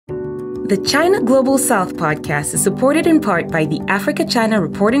The China Global South podcast is supported in part by the Africa-China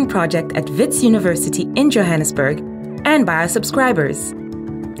Reporting Project at Wits University in Johannesburg and by our subscribers.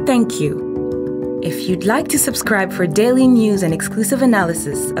 Thank you. If you'd like to subscribe for daily news and exclusive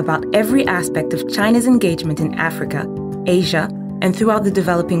analysis about every aspect of China's engagement in Africa, Asia, and throughout the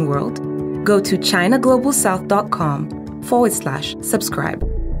developing world, go to ChinaGlobalSouth.com/subscribe.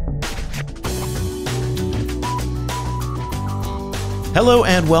 Hello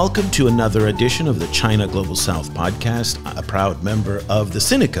and welcome to another edition of the China Global South podcast, a proud member of the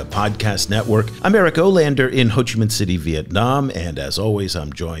Sinica Podcast Network. I'm Eric Olander in Ho Chi Minh City, Vietnam, and as always,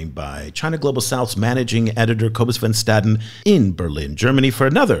 I'm joined by China Global South's managing editor, Cobus van Staden, in Berlin, Germany, for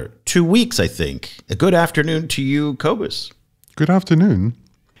another 2 weeks, I think. A good afternoon to you, Cobus. Good afternoon.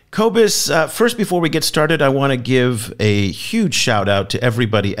 Cobus, first, before we get started, I want to give a huge shout out to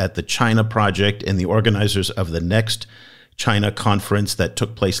everybody at the China Project and the organizers of the next China conference that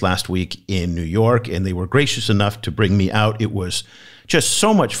took place last week in New York, and they were gracious enough to bring me out. It was just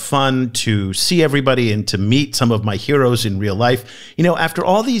so much fun to see everybody and to meet some of my heroes in real life. You know, after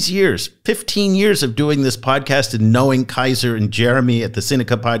all these years, 15 years of doing this podcast and knowing Kaiser and Jeremy at the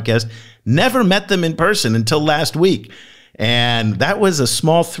Sinica podcast, never met them in person until last week. And that was a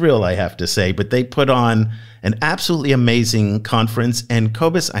small thrill, I have to say, but they put on an absolutely amazing conference. And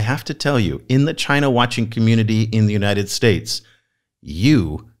Cobus, I have to tell you, in the China watching community in the United States,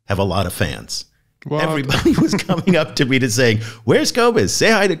 you have a lot of fans. What? Everybody was coming up to me to saying, "Where's Cobus? Say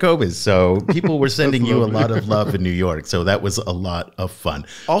hi to Cobus." So people were sending you a lot of love in New York. So that was a lot of fun.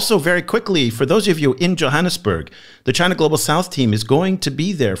 Also, very quickly, for those of you in Johannesburg, the China Global South team is going to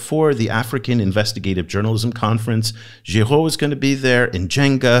be there for the African Investigative Journalism Conference. Giraud is going to be there,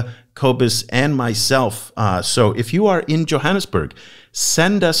 Njenga, Cobus, and myself. So if you are in Johannesburg,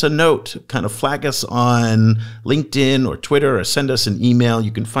 send us a note, kind of flag us on LinkedIn or Twitter, or send us an email.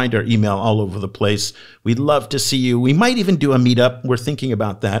 You can find our email all over the place. We'd love to see you. We might even do a meetup. We're thinking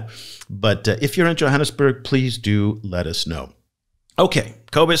about that. But if you're in Johannesburg, please do let us know. Okay,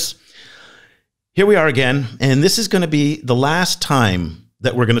 Cobus, here we are again. And this is going to be the last time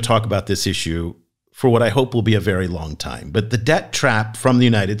that we're going to talk about this issue for what I hope will be a very long time. But the debt trap from the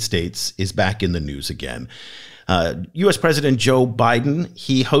United States is back in the news again. U.S. President Joe Biden,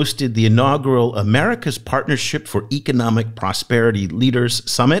 he hosted the inaugural America's Partnership for Economic Prosperity Leaders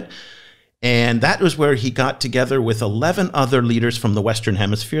Summit. And that was where he got together with 11 other leaders from the Western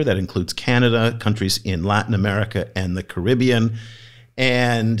Hemisphere. That includes Canada, countries in Latin America, and the Caribbean.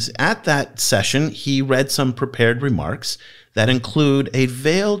 And at that session, he read some prepared remarks that include a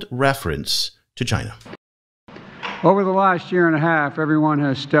veiled reference to China. Over the last year and a half, everyone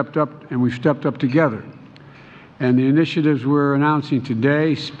has stepped up, and we've stepped up together. And the initiatives we're announcing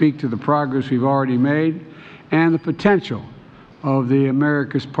today speak to the progress we've already made and the potential of the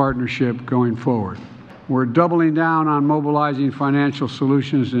America's Partnership going forward. We're doubling down on mobilizing financial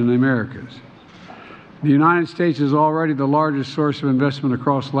solutions in the Americas. The United States is already the largest source of investment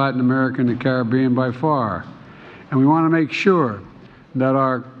across Latin America and the Caribbean by far. And we want to make sure that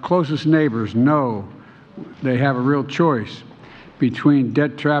our closest neighbors know they have a real choice between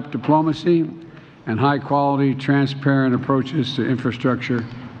debt trap diplomacy and high-quality, transparent approaches to infrastructure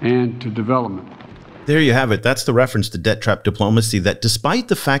and to development. There you have it. That's the reference to debt trap diplomacy, that despite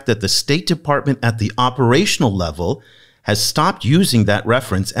the fact that the State Department at the operational level has stopped using that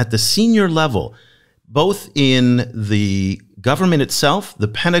reference, at the senior level, both in the government itself, the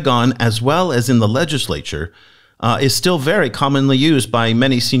Pentagon, as well as in the legislature, is still very commonly used by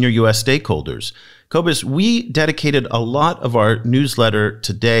many senior U.S. stakeholders. Cobus, we dedicated a lot of our newsletter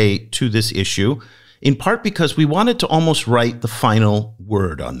today to this issue, in part because we wanted to almost write the final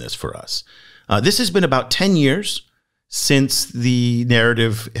word on this for us. This has been about 10 years since the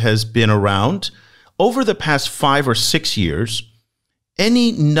narrative has been around. Over the past 5 or 6 years,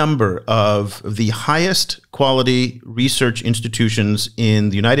 any number of the highest quality research institutions in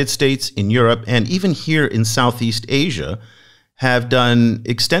the United States, in Europe, and even here in Southeast Asia have done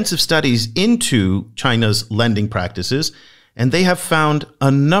extensive studies into China's lending practices, and they have found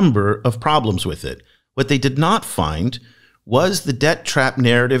a number of problems with it. What they did not find was the debt trap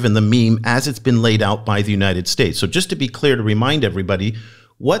narrative and the meme as it's been laid out by the United States. So just to be clear, to remind everybody,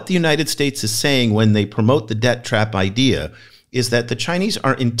 what the United States is saying when they promote the debt trap idea is that the Chinese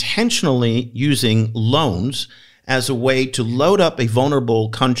are intentionally using loans as a way to load up a vulnerable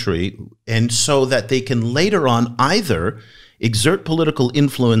country, and so that they can later on either exert political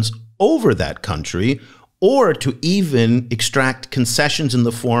influence over that country or to even extract concessions in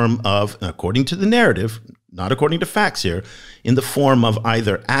the form of, according to the narrative, not according to facts here, in the form of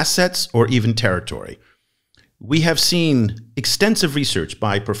either assets or even territory. We have seen extensive research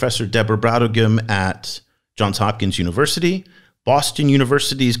by Professor Deborah Braudegum at Johns Hopkins University. Boston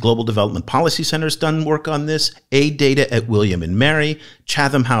University's Global Development Policy Center has done work on this. Data at William and Mary,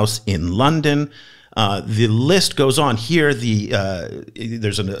 Chatham House in London. The list goes on here.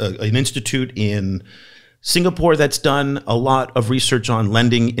 There's an institute in Singapore that's done a lot of research on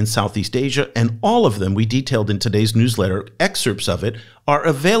lending in Southeast Asia, and all of them, we detailed in today's newsletter, excerpts of it, are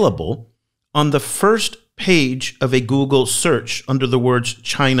available on the first page of a Google search under the words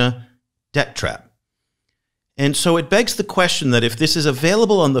China debt trap. And so it begs the question that if this is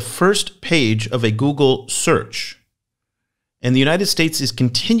available on the first page of a Google search, and the United States is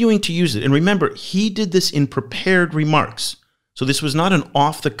continuing to use it, and remember, he did this in prepared remarks. So this was not an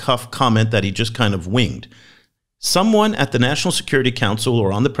off-the-cuff comment that he just kind of winged. Someone at the National Security Council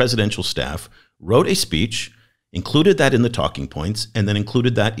or on the presidential staff wrote a speech, included that in the talking points, and then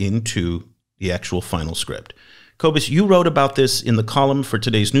included that into the actual final script. Cobus, you wrote about this in the column for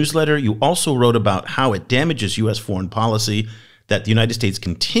today's newsletter. You also wrote about how it damages U.S. foreign policy that the United States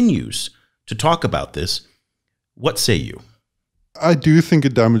continues to talk about this. What say you? I do think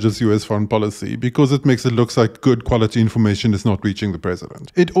it damages US foreign policy because it makes it look like good quality information is not reaching the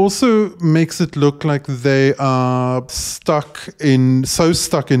president. It also makes it look like they are stuck in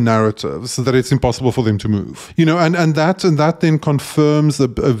narratives that it's impossible for them to move. And that then confirms a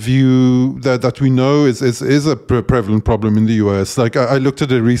view that we know is a prevalent problem in the US. Like I looked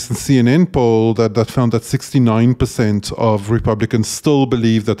at a recent CNN poll that found that 69% of Republicans still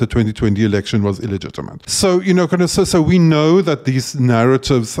believe that the 2020 election was illegitimate. So, so we know that these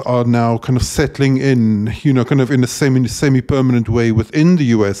narratives are now kind of settling in, kind of in a semi-permanent way within the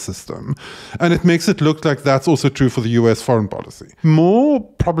US system. And it makes it look like that's also true for the US foreign policy. More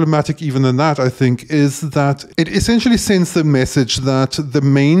problematic even than that, I think, is that it essentially sends the message that the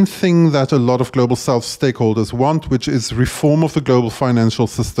main thing that a lot of Global South stakeholders want, which is reform of the global financial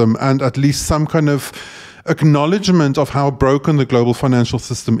system and at least some kind of acknowledgement of how broken the global financial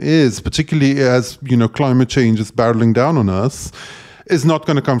system is, particularly as, climate change is barreling down on us, is not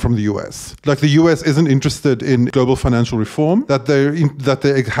going to come from the US. Like the US isn't interested in global financial reform, that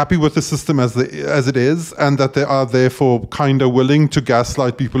they're happy with the system as it is, and that they are therefore kind of willing to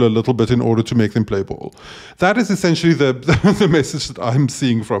gaslight people a little bit in order to make them play ball. That is essentially the message that I'm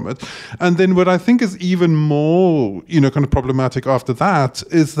seeing from it. And then what I think is even more, kind of problematic after that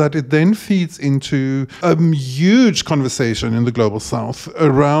is that it then feeds into a huge conversation in the Global South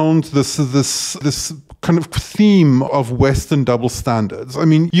around this kind of theme of Western double standards. I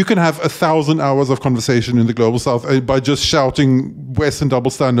mean, you can have 1,000 hours of conversation in the Global South by just shouting Western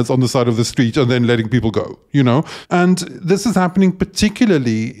double standards on the side of the street and then letting people go, And this is happening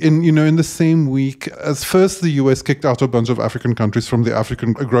particularly in the same week as first the US kicked out a bunch of African countries from the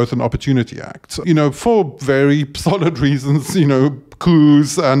African Growth and Opportunity Act, for very solid reasons,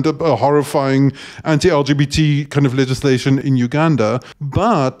 coups and a horrifying anti-LGBT kind of legislation in Uganda.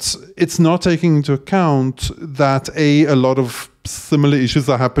 But it's not taking into account that a lot of similar issues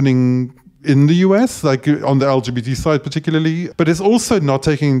are happening in the US, like on the LGBT side particularly, but it's also not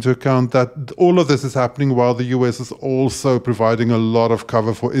taking into account that all of this is happening while the US is also providing a lot of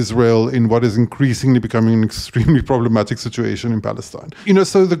cover for Israel in what is increasingly becoming an extremely problematic situation in Palestine.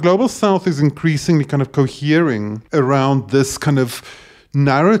 So the Global South is increasingly kind of cohering around this kind of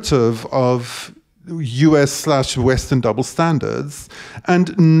narrative of US/Western double standards,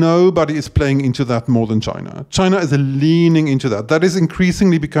 and nobody is playing into that more than China. China is leaning into that. That is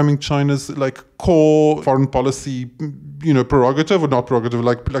increasingly becoming China's core foreign policy, prerogative or not prerogative,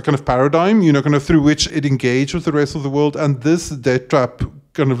 like kind of paradigm, kind of through which it engaged with the rest of the world. And this debt trap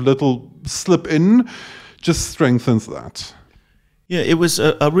kind of little slip in just strengthens that. Yeah, it was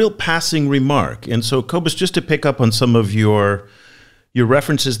a real passing remark. And so, Cobus, just to pick up on some of your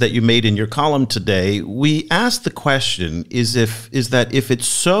references that you made in your column today, we asked the question, is that if it's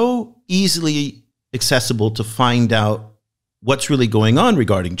so easily accessible to find out what's really going on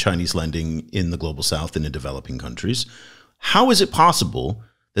regarding Chinese lending in the Global South and in developing countries, how is it possible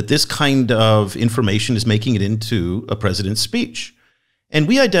that this kind of information is making it into a president's speech? And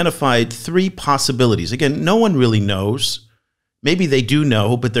we identified three possibilities. Again, no one really knows. Maybe they do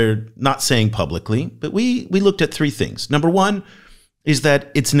know, but they're not saying publicly. But we looked at three things. Number one is that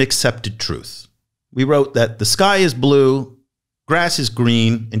it's an accepted truth. We wrote that the sky is blue, grass is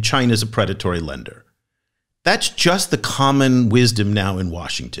green, and China is a predatory lender. That's just the common wisdom now in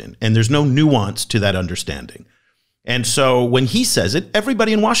Washington, and there's no nuance to that understanding. And so when he says it,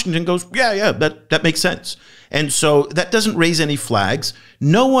 everybody in Washington goes, yeah, that makes sense. And so that doesn't raise any flags.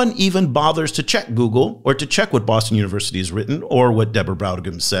 No one even bothers to check Google or to check what Boston University has written or what Deborah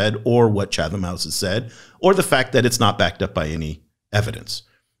Browdegum said or what Chatham House has said or the fact that it's not backed up by any evidence.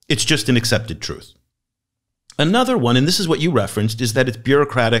 It's just an accepted truth. Another one, and this is what you referenced, is that it's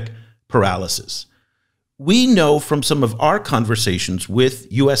bureaucratic paralysis. We know from some of our conversations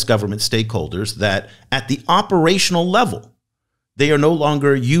with U.S. government stakeholders that at the operational level, they are no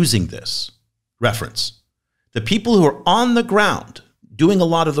longer using this reference. The people who are on the ground doing a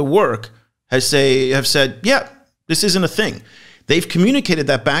lot of the work have said, yeah, this isn't a thing. They've communicated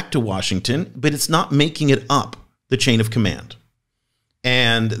that back to Washington, but it's not making it up the chain of command.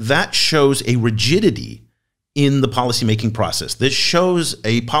 And that shows a rigidity in the policymaking process. This shows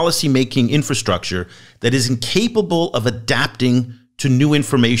a policymaking infrastructure that is incapable of adapting to new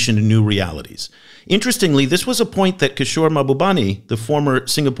information and new realities. Interestingly, this was a point that Kishore Mahbubani, the former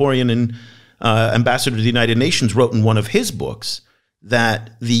Singaporean ambassador to the United Nations, wrote in one of his books,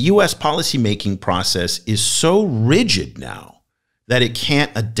 that the U.S. policymaking process is so rigid now that it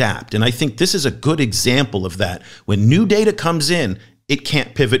can't adapt. And I think this is a good example of that. When new data comes in, it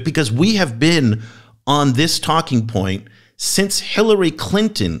can't pivot, because we have been on this talking point since Hillary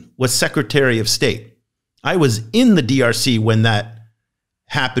Clinton was Secretary of State. I was in the DRC when that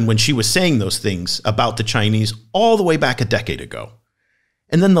happened, when she was saying those things about the Chinese all the way back a decade ago.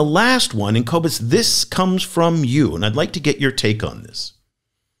 And then the last one, and Cobus, this comes from you, and I'd like to get your take on this,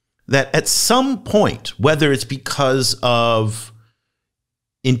 that at some point, whether it's because of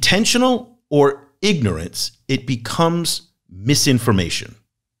intentional or ignorance, it becomes misinformation,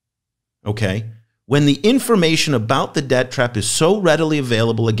 okay? When the information about the debt trap is so readily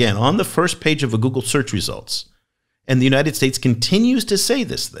available, again, on the first page of a Google search results, and the United States continues to say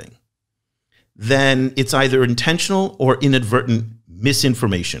this thing, then it's either intentional or inadvertent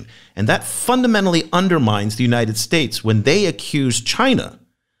misinformation. And that fundamentally undermines the United States when they accuse China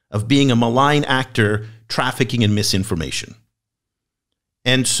of being a malign actor trafficking in misinformation.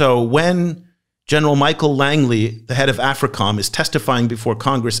 And so when General Michael Langley, the head of AFRICOM, is testifying before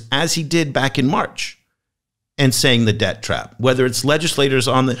Congress, as he did back in March, and saying the debt trap, whether it's legislators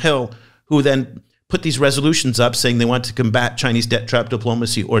on the Hill who then put these resolutions up saying they want to combat Chinese debt trap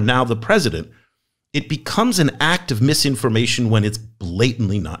diplomacy, or now the president, it becomes an act of misinformation when it's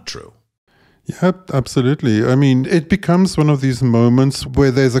blatantly not true. Yeah, absolutely. I mean, it becomes one of these moments where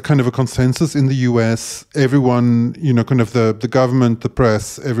there's a kind of a consensus in the US. Everyone, kind of the government, the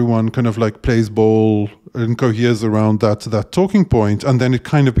press, everyone kind of like plays ball and coheres around that talking point. And then it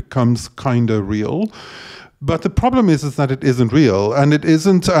kind of becomes kind of real. But the problem is that it isn't real, and it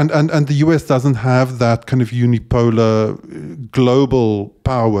isn't, and the US doesn't have that kind of unipolar global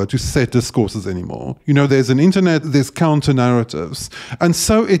power to set discourses anymore. There's an internet, there's counter narratives, and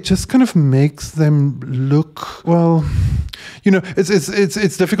so it just kind of makes them look, well,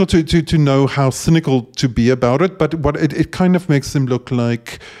 it's difficult to know how cynical to be about it, but what it kind of makes them look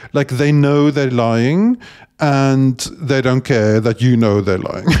like they know they're lying, and they don't care that they're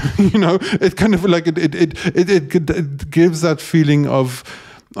lying. It kind of like it gives that feeling of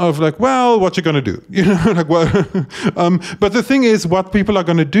like, well, what you gonna do? Like, well, but the thing is, what people are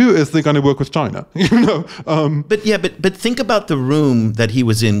gonna do is they're gonna work with China. But think about the room that he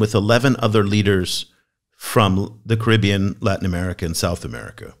was in with 11 other leaders from the Caribbean, Latin America, and South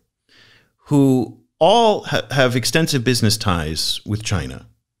America, who all have extensive business ties with China,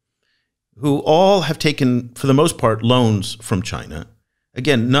 who all have taken, for the most part, loans from China.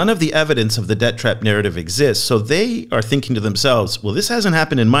 Again, none of the evidence of the debt trap narrative exists, so they are thinking to themselves, well, this hasn't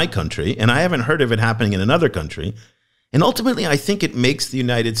happened in my country, and I haven't heard of it happening in another country. And ultimately, I think it makes the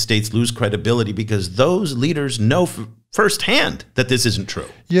United States lose credibility, because those leaders know firsthand that this isn't true.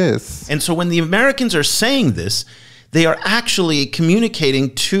 Yes. And so when the Americans are saying this, they are actually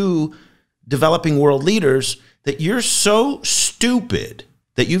communicating to developing world leaders that you're so stupid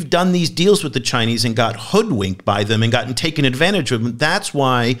that you've done these deals with the Chinese and got hoodwinked by them and gotten taken advantage of them. That's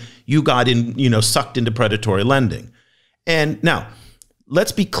why you got sucked into predatory lending. And now,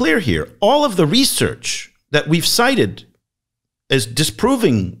 let's be clear here. All of the research that we've cited as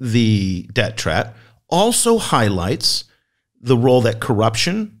disproving the debt trap also highlights the role that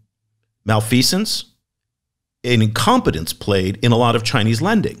corruption, malfeasance, and incompetence played in a lot of Chinese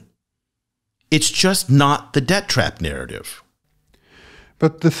lending. It's just not the debt trap narrative.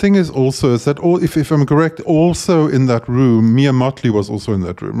 But the thing is also is that if I'm correct, also in that room, Mia Mottley was also in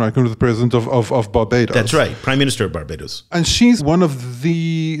that room, right? The president of Barbados. That's right, Prime Minister of Barbados. And she's one of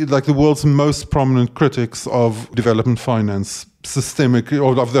the world's most prominent critics of development finance systemic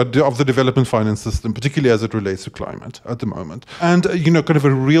or of the development finance system, particularly as it relates to climate at the moment. And, kind of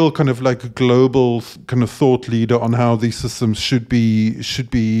a real kind of like global kind of thought leader on how these systems should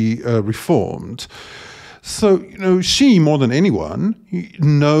be reformed. So, she, more than anyone,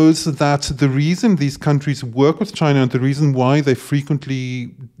 knows that the reason these countries work with China and the reason why they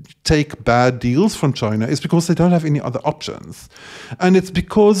frequently take bad deals from China is because they don't have any other options. And it's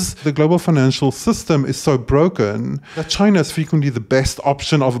because the global financial system is so broken that China is frequently the best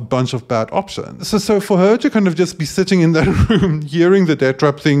option of a bunch of bad options. So for her to kind of just be sitting in that room, hearing the debt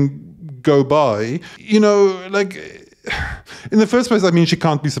trap thing go by, in the first place, I mean, she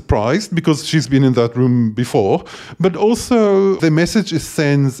can't be surprised because she's been in that room before. But also, the message it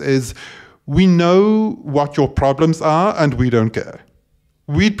sends is, we know what your problems are and we don't care.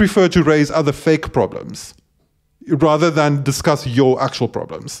 We'd prefer to raise other fake problems rather than discuss your actual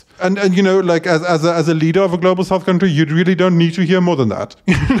problems. And as a leader of a global south country, you really don't need to hear more than that.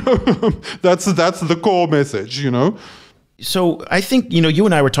 That's the core message, So I think, you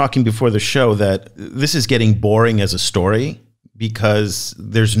and I were talking before the show that this is getting boring as a story because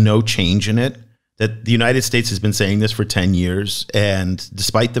there's no change in it, that the United States has been saying this for 10 years. And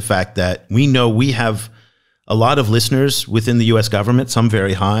despite the fact that we know we have a lot of listeners within the US government, some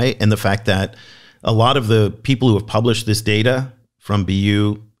very high, and the fact that a lot of the people who have published this data from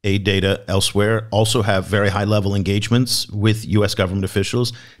BU, aid data elsewhere also have very high level engagements with US government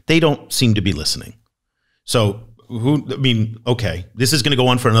officials, they don't seem to be listening. So okay, this is going to go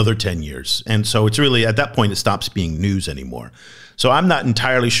on for another 10 years. And so it's really, at that point, it stops being news anymore. So I'm not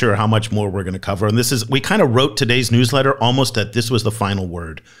entirely sure how much more we're going to cover. And we kind of wrote today's newsletter almost that this was the final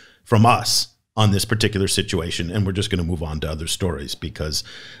word from us on this particular situation. And we're just going to move on to other stories because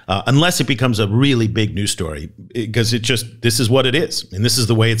unless it becomes a really big news story, because this is what it is. And this is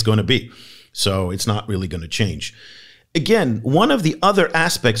the way it's going to be. So it's not really going to change. Again, one of the other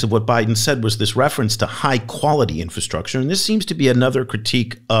aspects of what Biden said was this reference to high quality infrastructure. And this seems to be another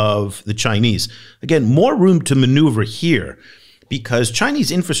critique of the Chinese. Again, more room to maneuver here because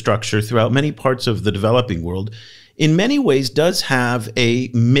Chinese infrastructure throughout many parts of the developing world in many ways does have a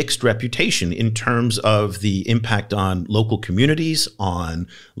mixed reputation in terms of the impact on local communities, on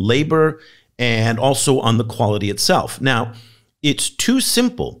labor, and also on the quality itself. Now, it's too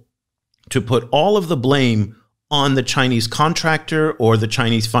simple to put all of the blame on the Chinese contractor or the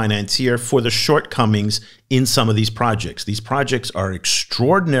Chinese financier for the shortcomings in some of these projects. These projects are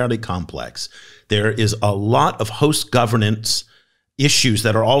extraordinarily complex. There is a lot of host governance issues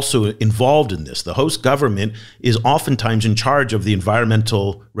that are also involved in this. The host government is oftentimes in charge of the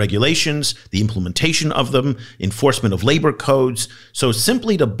environmental regulations, the implementation of them, enforcement of labor codes. So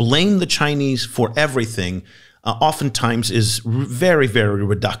simply to blame the Chinese for everything oftentimes is very, very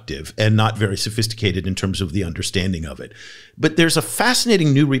reductive and not very sophisticated in terms of the understanding of it. But there's a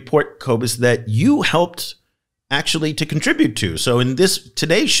fascinating new report, Cobus, that you helped actually to contribute to. So in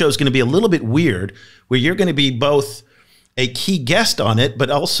today's show is going to be a little bit weird, where you're going to be both a key guest on it, but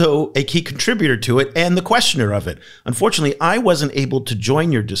also a key contributor to it and the questioner of it. Unfortunately, I wasn't able to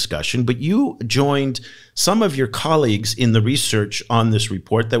join your discussion, but you joined some of your colleagues in the research on this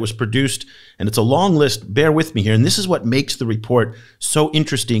report that was produced, and it's a long list. Bear with me here. And this is what makes the report so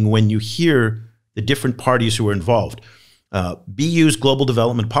interesting when you hear the different parties who are involved. BU's Global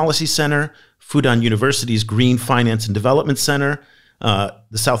Development Policy Center, Fudan University's Green Finance and Development Center,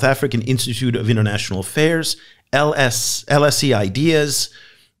 the South African Institute of International Affairs, LSE IDEAS,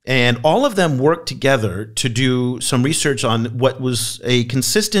 and all of them worked together to do some research on what was a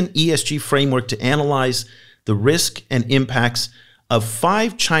consistent ESG framework to analyze the risk and impacts of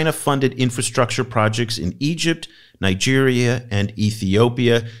 5 China-funded infrastructure projects in Egypt, Nigeria, and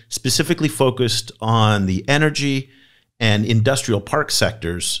Ethiopia, specifically focused on the energy and industrial park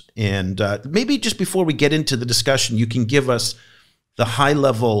sectors. And maybe just before we get into the discussion, you can give us the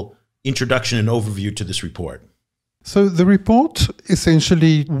high-level introduction and overview to this report. So the report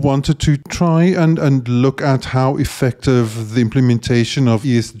essentially wanted to try and look at how effective the implementation of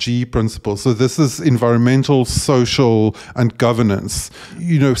ESG principles, so this is environmental, social, and governance,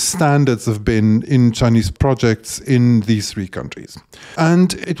 standards have been in Chinese projects in these 3 countries.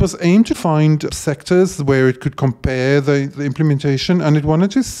 And it was aimed to find sectors where it could compare the implementation, and it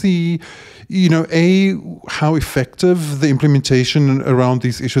wanted to see how effective the implementation around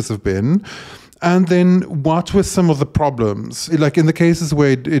these issues have been, And then what were some of the problems? Like in the cases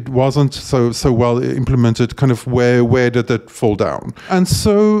where it wasn't so well implemented, kind of where did that fall down? And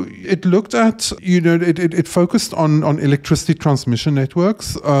so it looked at, it focused on electricity transmission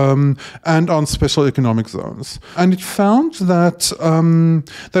networks and on special economic zones. And it found that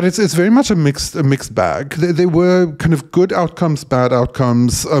it's very much a mixed bag. There were kind of good outcomes, bad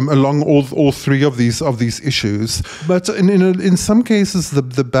outcomes along all three of these issues. But in some cases,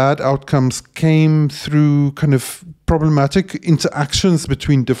 the bad outcomes came through kind of problematic interactions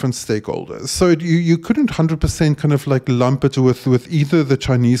between different stakeholders. So you couldn't 100% kind of like lump it with either the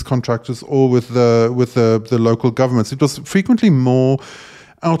Chinese contractors or with the local governments. It was frequently more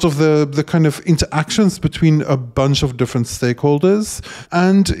out of the kind of interactions between a bunch of different stakeholders.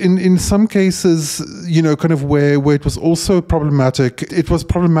 And in some cases, kind of where it was also problematic, it was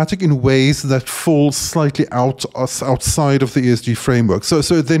problematic in ways that fall slightly outside of the ESG framework. So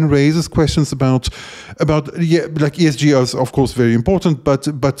it then raises questions about like ESG is of course very important, but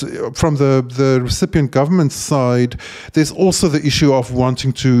from the recipient government side, there's also the issue of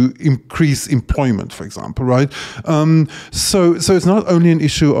wanting to increase employment, for example, right? So it's not only an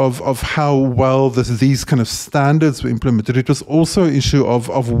issue of how well these kind of standards were implemented, it was also an issue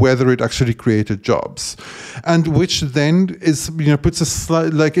of whether it actually created jobs, and which then is puts a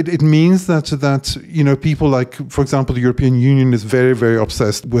slight, like it means that people like, for example, the European Union is very, very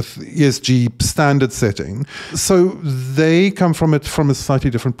obsessed with ESG standard setting, so they come from a slightly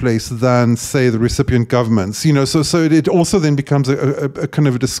different place than, say, the recipient governments. So it also then becomes a kind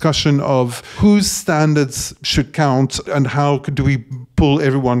of a discussion of whose standards should count and how do we pull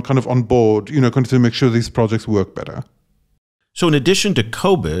everyone kind of on board, kind of to make sure these projects work better. So in addition to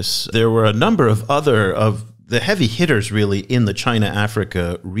Cobus, there were a number of the heavy hitters really in the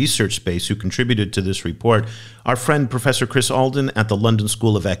China-Africa research space who contributed to this report. Our friend, Professor Chris Alden at the London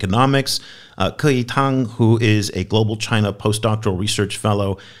School of Economics, Ke Tang, who is a Global China postdoctoral research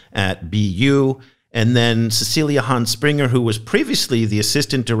fellow at BU, and then Cecilia Springer, who was previously the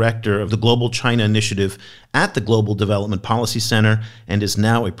assistant director of the Global China Initiative at the Global Development Policy Center and is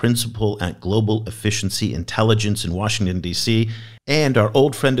now a principal at Global Efficiency Intelligence in Washington, D.C., and our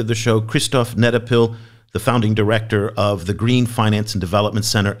old friend of the show, Christoph Nedopil, the founding director of the Green Finance and Development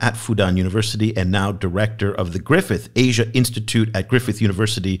Center at Fudan University and now director of the Griffith Asia Institute at Griffith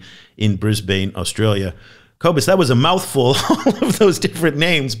University in Brisbane, Australia. Cobus, that was a mouthful, all of those different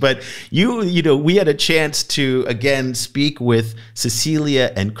names, but we had a chance to, again, speak with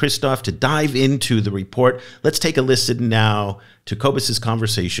Cecilia and Christoph to dive into the report. Let's take a listen now to Cobus's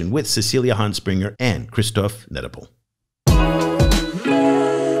conversation with Cecilia Springer and Christoph Nedopil.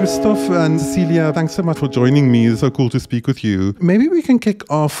 Christoph and Cecilia, thanks so much for joining me. It's so cool to speak with you. Maybe we can kick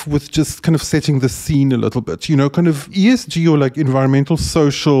off with just kind of setting the scene a little bit. Kind of ESG, or like environmental,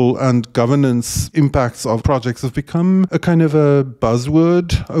 social, and governance impacts of projects have become a kind of a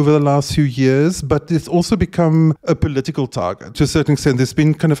buzzword over the last few years, but it's also become a political target. To a certain extent, there's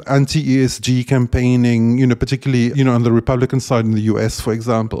been kind of anti-ESG campaigning, particularly, on the Republican side in the US, for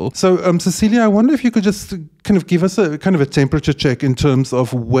example. So, Cecilia, I wonder if you could just kind of give us a kind of a temperature check in terms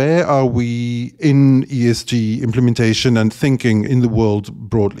of where are we in ESG implementation and thinking in the world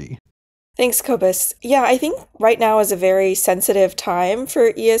broadly? Thanks, Cobus. Yeah, I think right now is a very sensitive time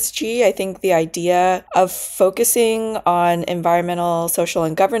for ESG. I think the idea of focusing on environmental, social,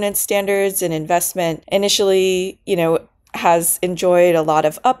 and governance standards and investment initially, has enjoyed a lot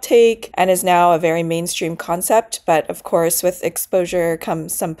of uptake and is now a very mainstream concept. But of course, with exposure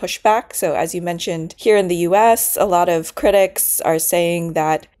comes some pushback. So as you mentioned, here in the US, a lot of critics are saying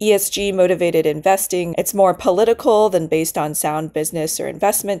that ESG motivated investing, it's more political than based on sound business or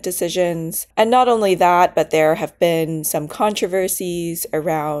investment decisions. And not only that, but there have been some controversies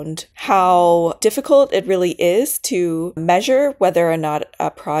around how difficult it really is to measure whether or not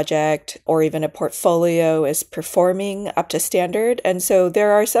a project or even a portfolio is performing up to standard. And so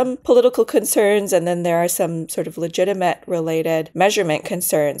there are some political concerns, and then there are some sort of legitimate related measurement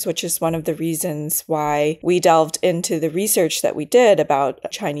concerns, which is one of the reasons why we delved into the research that we did about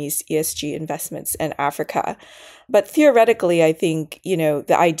Chinese ESG investments in Africa. But theoretically, I think,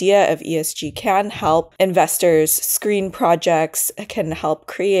 the idea of ESG can help investors screen projects, can help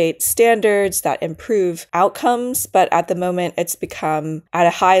create standards that improve outcomes. But at the moment, it's become, at a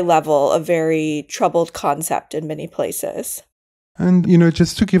high level, a very troubled concept in many places. And,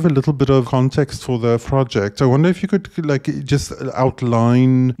 just to give a little bit of context for the project, I wonder if you could just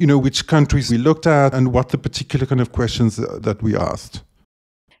outline, which countries we looked at and what the particular kind of questions that we asked.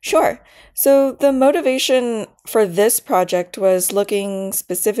 Sure. So the motivation for this project was looking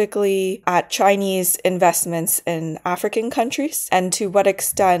specifically at Chinese investments in African countries and to what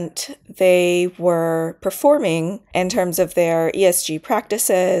extent they were performing in terms of their ESG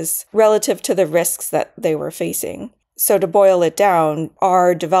practices relative to the risks that they were facing. So to boil it down,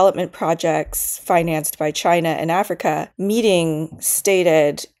 are development projects financed by China and Africa meeting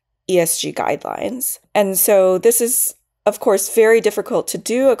stated ESG guidelines? And so this is, of course, very difficult to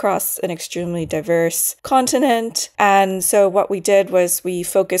do across an extremely diverse continent. And so what we did was we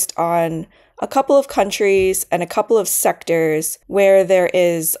focused on a couple of countries and a couple of sectors where there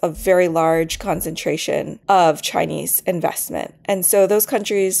is a very large concentration of Chinese investment. And so those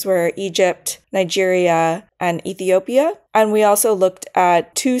countries were Egypt, Nigeria, and Ethiopia. And we also looked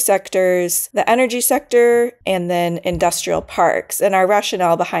at two sectors, the energy sector and then industrial parks. And our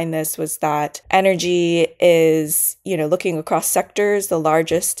rationale behind this was that energy is, looking across sectors, the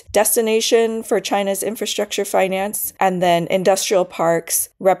largest destination for China's infrastructure finance. And then industrial parks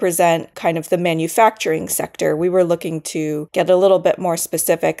represent kind of the manufacturing sector. We were looking to get a little bit more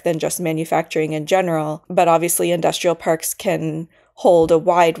specific than just manufacturing in general. But obviously, industrial parks can hold a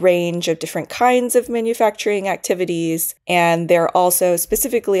wide range of different kinds of manufacturing activities, and they're also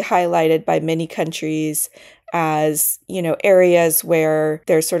specifically highlighted by many countries as, areas where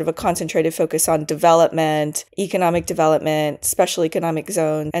there's sort of a concentrated focus on development, economic development, special economic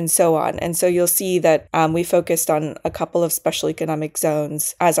zones, and so on. And so you'll see that we focused on a couple of special economic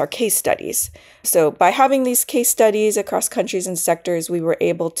zones as our case studies. So by having these case studies across countries and sectors, we were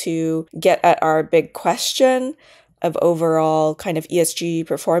able to get at our big question of overall kind of ESG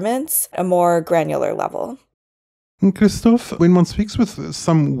performance, a more granular level. And Christoph, when one speaks with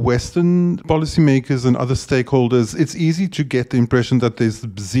some Western policymakers and other stakeholders, it's easy to get the impression that there's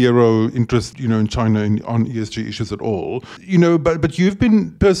zero interest, in China on ESG issues at all. But you've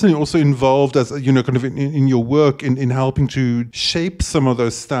been personally also involved as, kind of in your work in helping to shape some of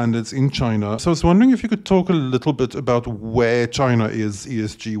those standards in China. So I was wondering if you could talk a little bit about where China is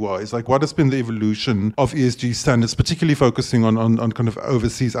ESG-wise. Like, what has been the evolution of ESG standards, particularly focusing on kind of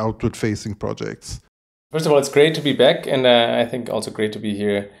overseas outward-facing projects? First of all, it's great to be back, and I think also great to be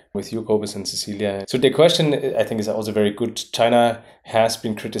here with you, Cobus and Cecilia. So the question, I think, is also very good. China has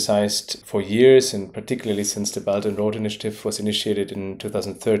been criticized for years, and particularly since the Belt and Road Initiative was initiated in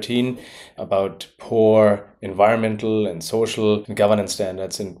 2013, about poor environmental and social and governance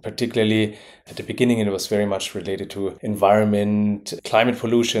standards. And particularly at the beginning, it was very much related to environment, climate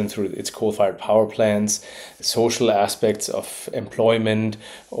pollution through its coal-fired power plants, social aspects of employment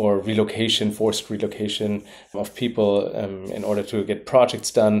or relocation, forced relocation of people in order to get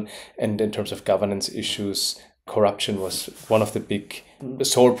projects done. And in terms of governance issues, corruption was one of the big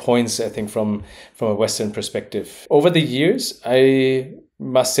sore points, I think, from a Western perspective. Over the years, I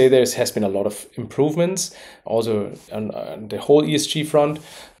must say there has been a lot of improvements. Also on the whole ESG front,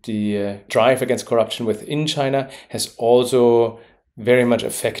 the drive against corruption within China has also very much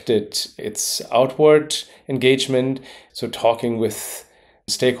affected its outward engagement. So talking with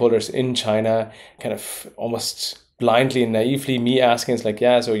stakeholders in China, kind of almost blindly and naively, me asking, it's like,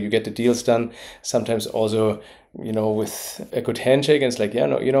 yeah, so you get the deals done. Sometimes also, with a good handshake, and it's like, yeah,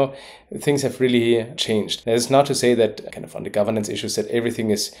 no, things have really changed. That is not to say that kind of on the governance issues that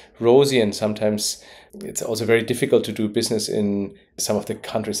everything is rosy, and sometimes it's also very difficult to do business in some of the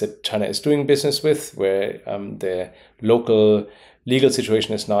countries that China is doing business with, where the local legal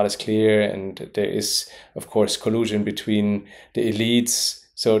situation is not as clear, and there is, of course, collusion between the elites.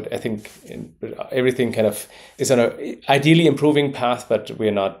 So I think everything kind of is on an ideally improving path, but we're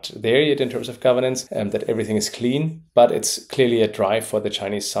not there yet in terms of governance, that everything is clean. But it's clearly a drive for the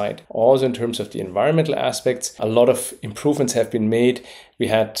Chinese side. Also in terms of the environmental aspects, a lot of improvements have been made. We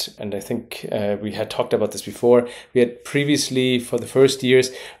had, and I think we had talked about this before, we had previously, for the first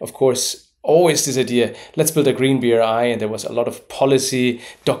years, of course, always this idea, let's build a green BRI, and there was a lot of policy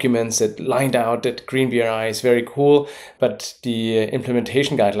documents that lined out that green BRI is very cool, but the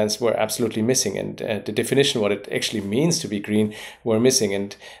implementation guidelines were absolutely missing, and the definition what it actually means to be green were missing,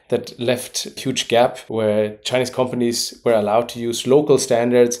 and that left a huge gap where Chinese companies were allowed to use local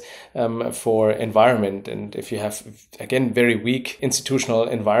standards for environment. And if you have, again, very weak institutional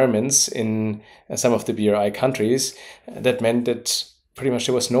environments in some of the BRI countries, that meant that pretty much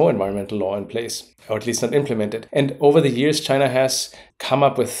there was no environmental law in place, or at least not implemented. And over the years, China has come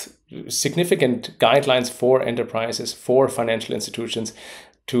up with significant guidelines for enterprises, for financial institutions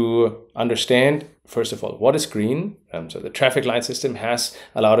to understand first of all, what is green? So the traffic light system has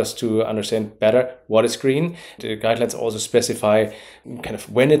allowed us to understand better what is green. The guidelines also specify kind of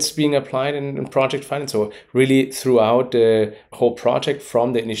when it's being applied in project finance. So really throughout the whole project,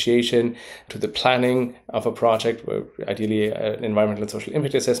 from the initiation to the planning of a project, where ideally an environmental and social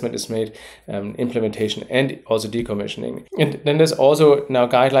impact assessment is made, implementation, and also decommissioning. And then there's also now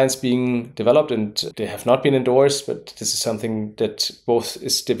guidelines being developed, and they have not been endorsed, but this is something that both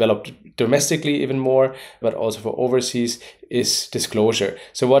is developed domestically even more, but also for overseas, is disclosure.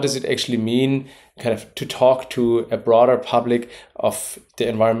 So what does it actually mean kind of to talk to a broader public of the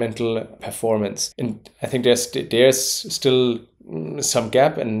environmental performance? And I think there's still some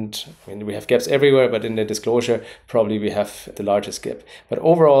gap, and I mean, we have gaps everywhere, but in the disclosure, probably we have the largest gap. But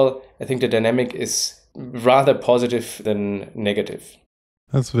overall, I think the dynamic is rather positive than negative.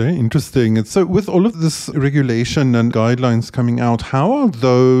 That's very interesting. And so with all of this regulation and guidelines coming out, how are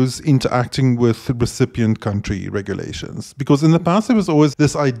those interacting with recipient country regulations? Because in the past, there was always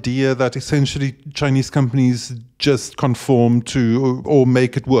this idea that essentially Chinese companies just conform to or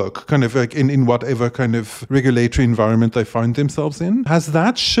make it work, kind of like in whatever kind of regulatory environment they find themselves in. Has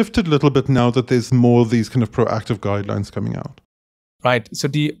that shifted a little bit now that there's more of these kind of proactive guidelines coming out? Right. So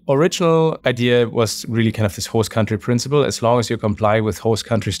the original idea was really kind of this host country principle. As long as you comply with host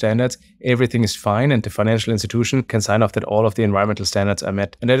country standards, everything is fine, and the financial institution can sign off that all of the environmental standards are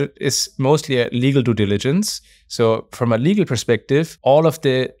met. And that is mostly a legal due diligence. So from a legal perspective, all of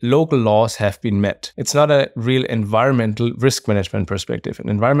the local laws have been met. It's not a real environmental risk management perspective. And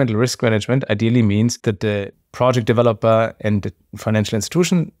environmental risk management ideally means that the project developer and the financial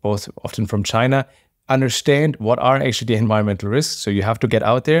institution, both often from China, understand what are actually the environmental risks. So you have to get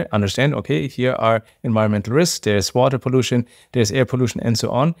out there, understand, okay, here are environmental risks, there's water pollution, there's air pollution, and so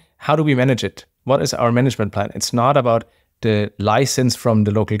on. How do we manage it? What is our management plan? It's not about the license from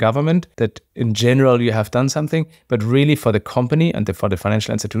the local government that in general you have done something, but really for the company and for the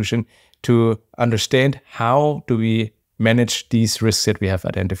financial institution to understand how do we manage these risks that we have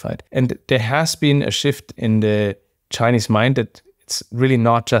identified. And there has been a shift in the Chinese mind that it's really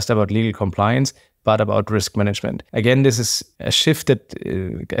not just about legal compliance, but about risk management. Again, this is a shift that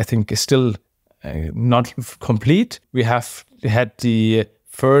I think is still not complete. We have had the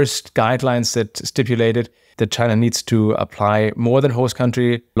first guidelines that stipulated that China needs to apply more than host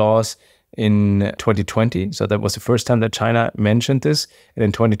country laws in 2020. So that was the first time that China mentioned this. And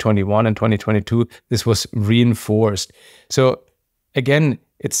in 2021 and 2022, this was reinforced. So again,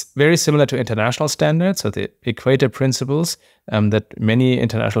 it's very similar to international standards, so the Equator Principles that many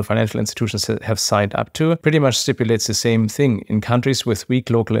international financial institutions have signed up to pretty much stipulates the same thing. In countries with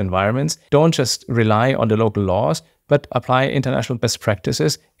weak local environments, don't just rely on the local laws, but apply international best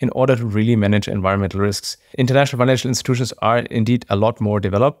practices in order to really manage environmental risks. International financial institutions are indeed a lot more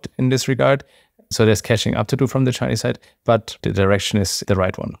developed in this regard, so there's catching up to do from the Chinese side, but the direction is the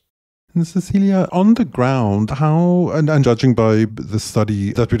right one. And Cecilia, on the ground, how, and judging by the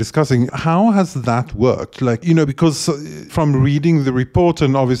study that we're discussing, how has that worked? Like, because from reading the report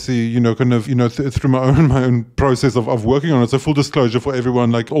and obviously, through my own process of working on it, so full disclosure for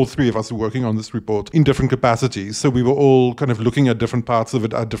everyone, like all three of us are working on this report in different capacities. So we were all kind of looking at different parts of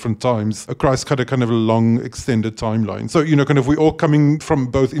it at different times across kind of a long extended timeline. So, we're all coming from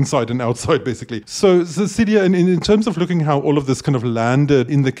both inside and outside, basically. So Cecilia, in terms of looking how all of this kind of landed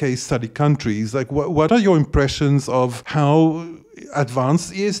in the case study countries, like what are your impressions of how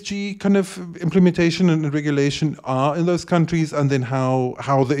advanced ESG kind of implementation and regulation are in those countries, and then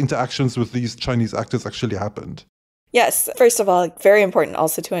how the interactions with these Chinese actors actually happened? Yes, first of all, very important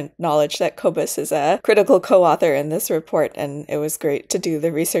also to acknowledge that Cobus is a critical co-author in this report, and it was great to do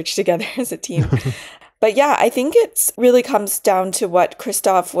the research together as a team. But yeah, I think it really comes down to what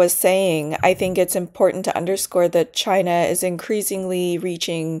Christoph was saying. I think it's important to underscore that China is increasingly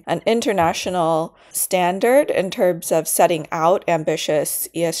reaching an international standard in terms of setting out ambitious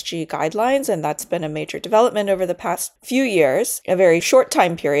ESG guidelines, and that's been a major development over the past few years, a very short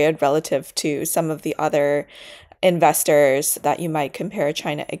time period relative to some of the other investors that you might compare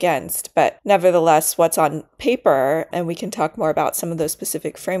China against. But nevertheless, what's on paper, and we can talk more about some of those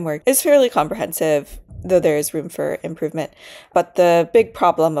specific framework, is fairly comprehensive, though there is room for improvement. But the big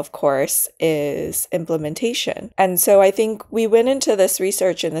problem, of course, is implementation. And so I think we went into this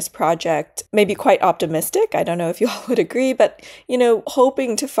research in this project maybe quite optimistic. I don't know if you all would agree, but,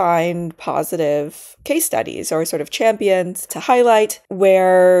 hoping to find positive case studies or sort of champions to highlight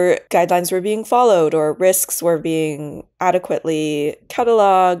where guidelines were being followed or risks were being adequately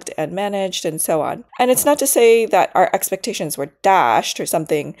cataloged and managed and so on. And it's not to say that our expectations were dashed or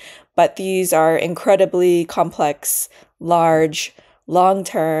something, but these are incredibly complex, large,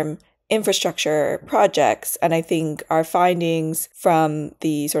 long-term infrastructure projects. And I think our findings from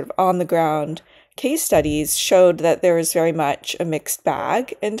the sort of on-the-ground case studies showed that there was very much a mixed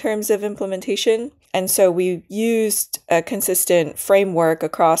bag in terms of implementation. And so we used a consistent framework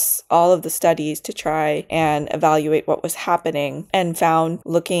across all of the studies to try and evaluate what was happening, and found,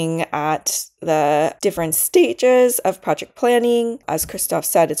 looking at the different stages of project planning, as Christoph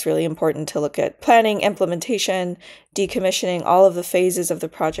said, it's really important to look at planning, implementation, decommissioning, all of the phases of the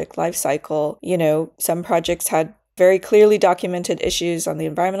project lifecycle. You know, some projects had very clearly documented issues on the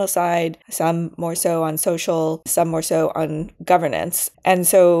environmental side, some more so on social, some more so on governance. And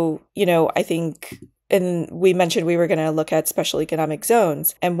so, you know, I think, and we mentioned we were going to look at special economic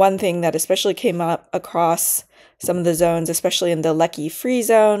zones. And one thing that especially came up across some of the zones, especially in the Lekki Free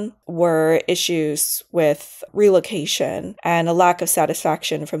Zone, were issues with relocation and a lack of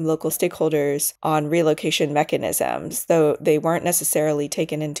satisfaction from local stakeholders on relocation mechanisms, though they weren't necessarily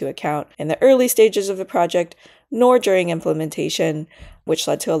taken into account in the early stages of the project, nor during implementation, which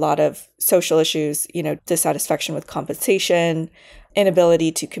led to a lot of social issues, you know, dissatisfaction with compensation,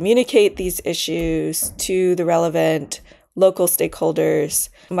 inability to communicate these issues to the relevant local stakeholders,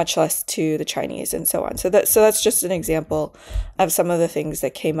 much less to the Chinese, and so on. So that's just an example of some of the things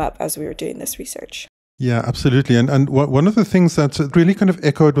that came up as we were doing this research. Yeah, absolutely. And one of the things that really kind of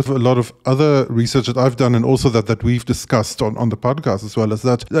echoed with a lot of other research that I've done, and also that we've discussed on the podcast as well, is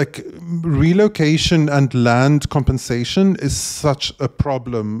that like relocation and land compensation is such a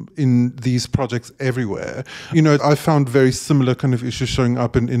problem in these projects everywhere. You know, I found very similar kind of issues showing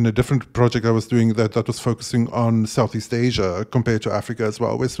up in a different project I was doing that was focusing on Southeast Asia compared to Africa as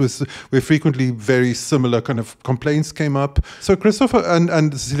well, where frequently very similar kind of complaints came up. So Christoph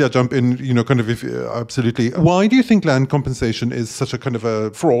and Cecilia, jump in, you know, kind of if absolutely. Why do you think land compensation is such a kind of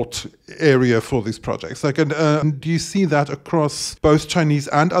a fraught area for these projects? Like, and do you see that across both Chinese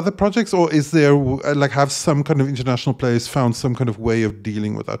and other projects, or is there like have some kind of international players found some kind of way of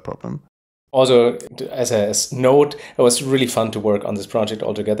dealing with that problem? Also, as a note, it was really fun to work on this project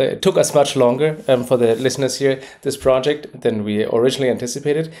altogether. It took us much longer for the listeners here, this project, than we originally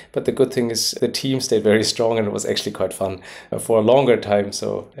anticipated. But the good thing is the team stayed very strong, and it was actually quite fun for a longer time.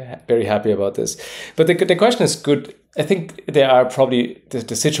 So very happy about this. But the question is good. I think there are probably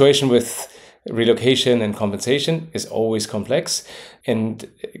the situation with relocation and compensation is always complex, and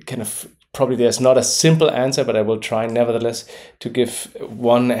kind of probably there's not a simple answer, but I will try nevertheless to give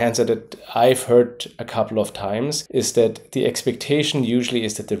one answer that I've heard a couple of times, is that the expectation usually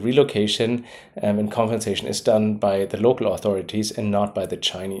is that the relocation and compensation is done by the local authorities and not by the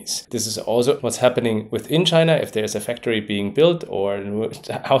Chinese. This is also what's happening within China. If there's a factory being built or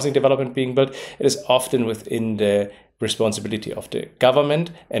housing development being built, it is often within the responsibility of the government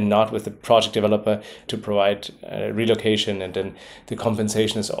and not with the project developer to provide relocation, and then the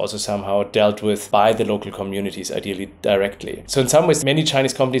compensation is also somehow dealt with by the local communities, ideally directly. So in some ways, many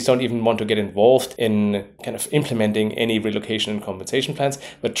Chinese companies don't even want to get involved in kind of implementing any relocation and compensation plans,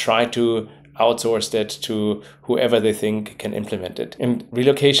 but try to outsource that to whoever they think can implement it. And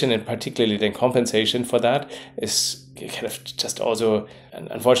relocation, and particularly then compensation for that, is kind of just also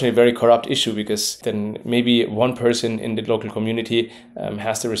unfortunately a very corrupt issue, because then maybe one person in the local community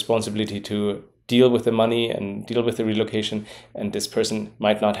has the responsibility to deal with the money and deal with the relocation, and this person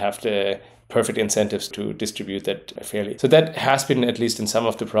might not have the perfect incentives to distribute that fairly. So that has been, at least in some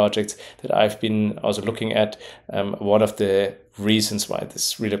of the projects that I've been also looking at, one of the reasons why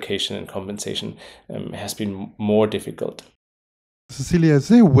this relocation and compensation has been more difficult. Cecilia, is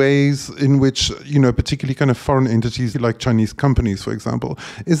there ways in which, you know, particularly kind of foreign entities like Chinese companies, for example,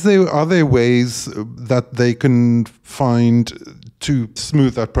 are there ways that they can find to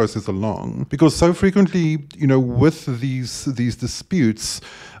smooth that process along? Because so frequently, you know, with these disputes,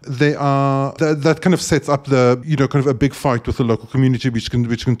 that kind of sets up the, you know, kind of a big fight with the local community, which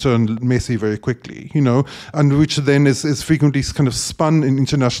can turn messy very quickly, you know, and which then is frequently kind of spun in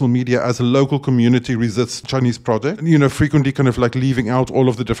international media as a local community resists Chinese project, you know, frequently kind of like leaving out all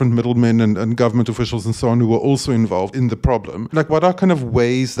of the different middlemen and government officials and so on who were also involved in the problem. Like, what are kind of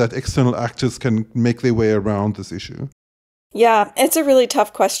ways that external actors can make their way around this issue? Yeah, it's a really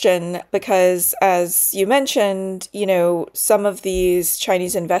tough question because, as you mentioned, you know, some of these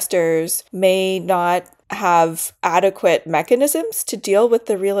Chinese investors may not have adequate mechanisms to deal with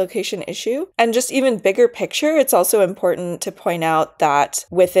the relocation issue. And just even bigger picture, it's also important to point out that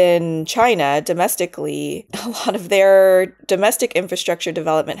within China, domestically, a lot of their domestic infrastructure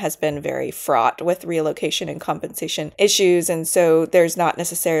development has been very fraught with relocation and compensation issues. And so there's not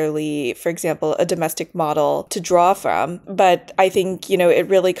necessarily, for example, a domestic model to draw from. But I think, it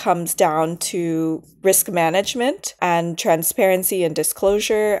really comes down to risk management and transparency and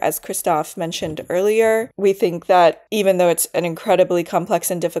disclosure, as Christoph mentioned earlier. We think that even though it's an incredibly complex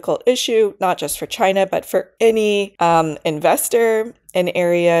and difficult issue, not just for China, but for any investor in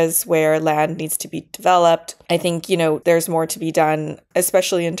areas where land needs to be developed, I think, there's more to be done,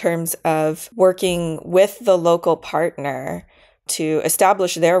 especially in terms of working with the local partner to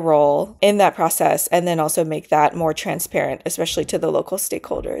establish their role in that process and then also make that more transparent, especially to the local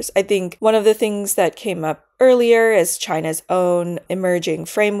stakeholders. I think one of the things that came up earlier is China's own emerging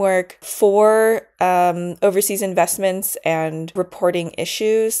framework for overseas investments and reporting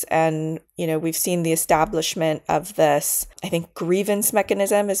issues. And, we've seen the establishment of this, I think, grievance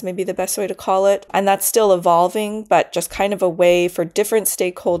mechanism is maybe the best way to call it. And that's still evolving, but just kind of a way for different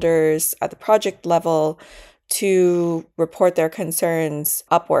stakeholders at the project level to report their concerns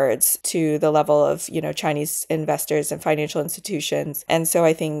upwards to the level of, Chinese investors and financial institutions. And so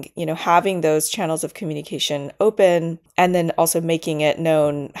I think, having those channels of communication open and then also making it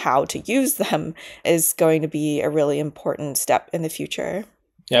known how to use them is going to be a really important step in the future.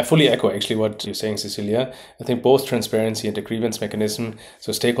 Yeah, I fully echo actually what you're saying, Cecilia. I think both transparency and the grievance mechanism,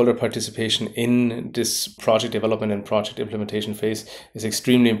 so stakeholder participation in this project development and project implementation phase is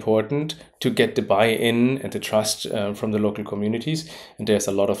extremely important to get the buy-in and the trust from the local communities. And there's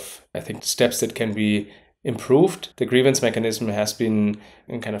a lot of, I think, steps that can be improved. The grievance mechanism has been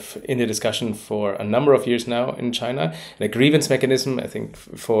kind of in the discussion for a number of years now in China. The grievance mechanism, I think,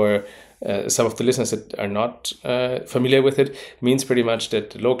 for some of the listeners that are not familiar with it, means pretty much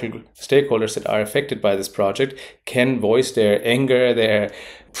that local stakeholders that are affected by this project can voice their anger, their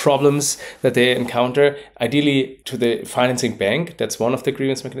problems that they encounter, ideally to the financing bank. That's one of the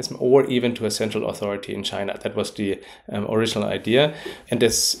grievance mechanisms, or even to a central authority in China. That was the original idea. And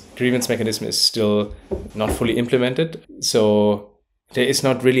this grievance mechanism is still not fully implemented. So there is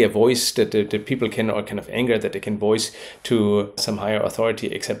not really a voice that the people can, or kind of anger that they can voice to some higher authority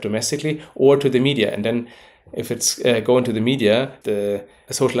except domestically or to the media. And then if it's going to the media, the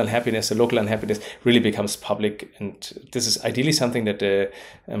social unhappiness, the local unhappiness really becomes public. And this is ideally something that the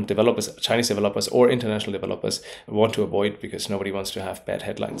developers, Chinese developers or international developers, want to avoid because nobody wants to have bad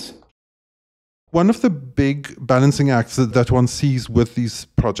headlines. One of the big balancing acts that one sees with these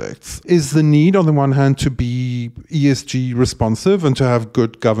projects is the need, on the one hand, to be ESG responsive and to have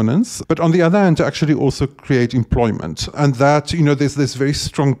good governance, but on the other hand, to actually also create employment. And that, there's this very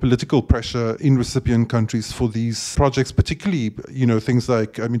strong political pressure in recipient countries for these projects, particularly, things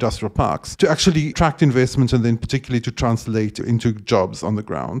like industrial parks, to actually attract investment and then particularly to translate into jobs on the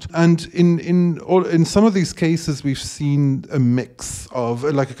ground. And in some of these cases, we've seen a mix of,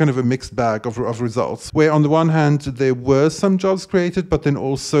 like a kind of a mixed bag of results, where on the one hand there were some jobs created, but then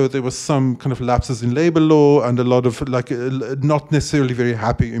also there was some kind of lapses in labor law and a lot of not necessarily very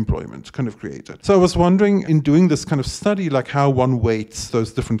happy employment kind of created. So I was wondering, in doing this kind of study, how one weights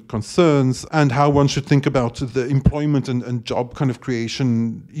those different concerns and how one should think about the employment and job kind of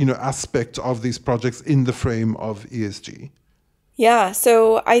creation, aspect of these projects in the frame of ESG. Yeah,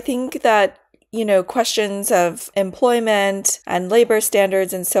 so I think that questions of employment and labor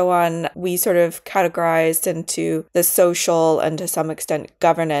standards and so on, we sort of categorized into the social and to some extent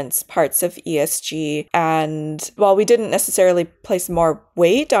governance parts of ESG. And while we didn't necessarily place more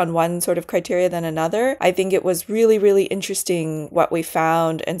weight on one sort of criteria than another, I think it was really, really interesting what we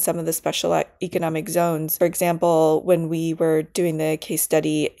found in some of the special economic zones. For example, when we were doing the case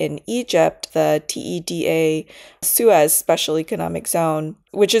study in Egypt, the TEDA Suez Special Economic Zone,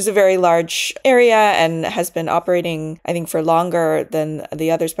 which is a very large area and has been operating, I think, for longer than the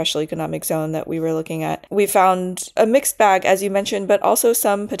other special economic zone that we were looking at. We found a mixed bag, as you mentioned, but also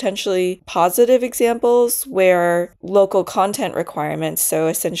some potentially positive examples where local content requirements, so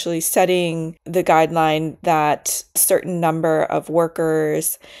essentially setting the guideline that a certain number of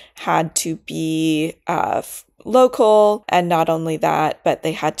workers had to be local, and not only that, but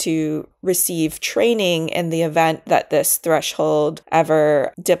they had to receive training in the event that this threshold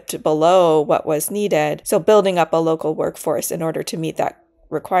ever dipped below what was needed. So building up a local workforce in order to meet that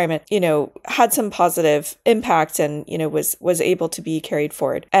requirement, had some positive impact and, was able to be carried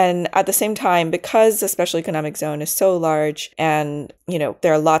forward. And at the same time, because the special economic zone is so large and,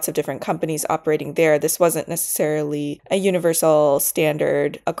 there are lots of different companies operating there, this wasn't necessarily a universal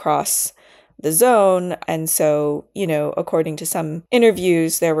standard across the zone. And so, according to some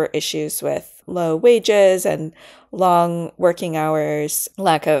interviews, there were issues with low wages and long working hours,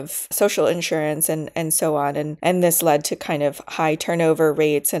 lack of social insurance, and so on. And this led to kind of high turnover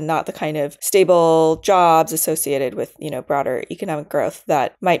rates and not the kind of stable jobs associated with, broader economic growth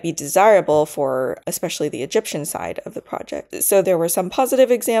that might be desirable for especially the Egyptian side of the project. So there were some positive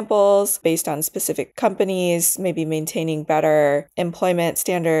examples based on specific companies, maybe maintaining better employment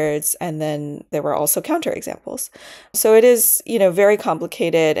standards. And then there were also counterexamples. So it is, very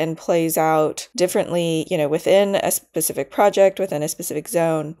complicated and plays out differently, within a specific project, within a specific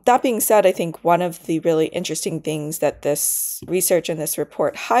zone. That being said, I think one of the really interesting things that this research and this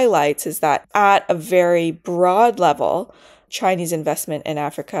report highlights is that at a very broad level, Chinese investment in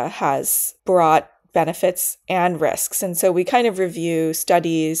Africa has brought benefits and risks. And so we kind of review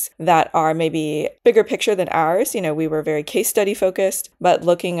studies that are maybe bigger picture than ours. We were very case study focused, but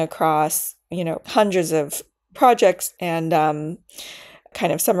looking across, hundreds of projects and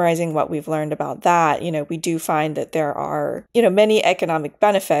kind of summarizing what we've learned about that, we do find that there are, many economic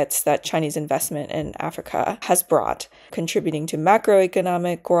benefits that Chinese investment in Africa has brought, contributing to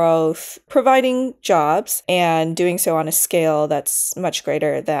macroeconomic growth, providing jobs, and doing so on a scale that's much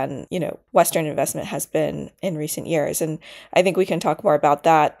greater than, Western investment has been in recent years. And I think we can talk more about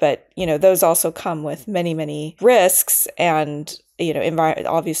that, but, those also come with many, many risks and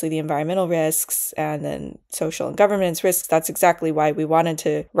obviously the environmental risks and then social and governance risks. That's exactly why we wanted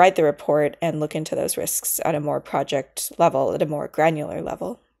to write the report and look into those risks at a more project level, at a more granular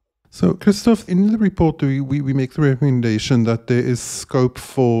level. So, Christoph, in the report, we make the recommendation that there is scope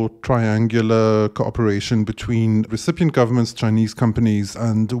for triangular cooperation between recipient governments, Chinese companies,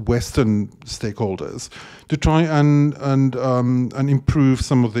 and Western stakeholders to try and improve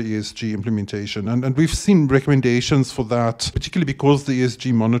some of the ESG implementation. And we've seen recommendations for that, particularly because the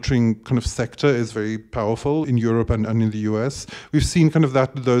ESG monitoring kind of sector is very powerful in Europe and in the US. We've seen kind of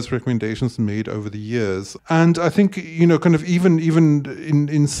those recommendations made over the years. And I think, kind of even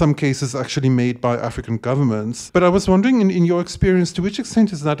in some cases actually made by African governments. But I was wondering, in your experience, to which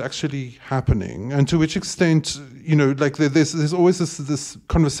extent is that actually happening? And to which extent, there's always this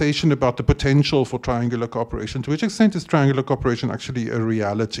conversation about the potential for triangular cooperation. To which extent is triangular cooperation actually a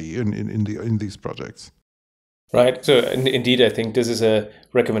reality in these projects? Right. So indeed, I think this is a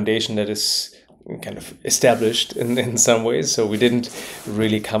recommendation that is kind of established in some ways. So we didn't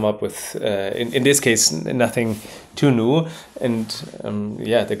really come up with, in this case, nothing too new. And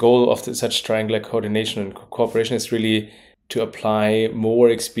the goal of such triangular coordination and cooperation is really to apply more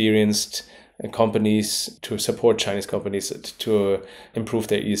experienced companies to support Chinese companies to improve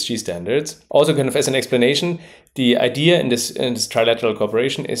their ESG standards. Also, kind of as an explanation, the idea in this trilateral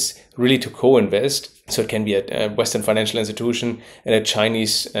cooperation is really to co-invest. So it can be a Western financial institution and a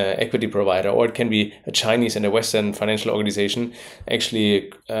Chinese equity provider, or it can be a Chinese and a Western financial organization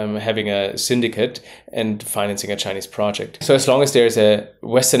actually having a syndicate and financing a Chinese project. So as long as there's a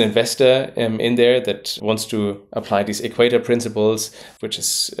Western investor in there that wants to apply these equator principles, which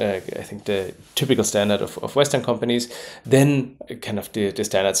is, I think, the typical standard of Western companies, then kind of the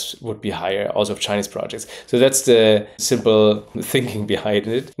standards would be higher also of Chinese projects. So that's the simple thinking behind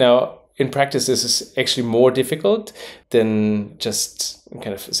it. Now, in practice, this is actually more difficult than just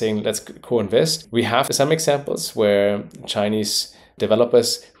kind of saying, let's co-invest. We have some examples where Chinese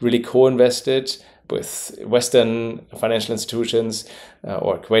developers really co-invested with Western financial institutions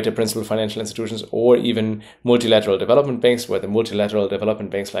or equator principal financial institutions, or even multilateral development banks, where the multilateral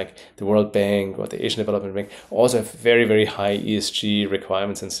development banks like the World Bank or the Asian Development Bank also have very, very high ESG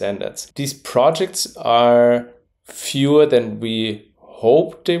requirements and standards. These projects are fewer than we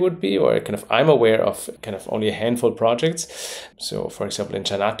hoped they would be, or kind of I'm aware of kind of only a handful of projects. So for example, in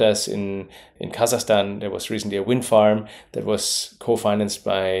Chanatas in Kazakhstan, there was recently a wind farm that was co-financed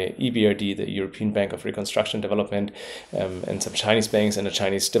by EBRD, the European Bank of Reconstruction and Development, and some Chinese banks and a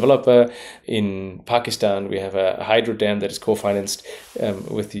Chinese developer. In Pakistan, we have a hydro dam that is co-financed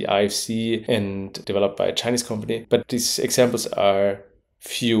with the IFC and developed by a Chinese company. But these examples are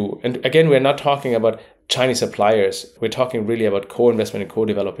few. And again, we're not talking about Chinese suppliers. We're talking really about co-investment and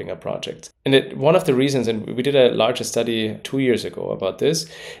co-developing a project. And one of the reasons, and we did a larger study 2 years ago about this,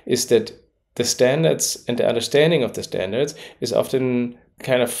 is that the standards and the understanding of the standards is often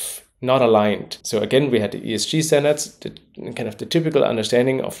kind of not aligned. So again, we had the ESG standards, kind of the typical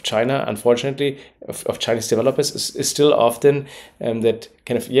understanding of China, unfortunately, of Chinese developers is still often that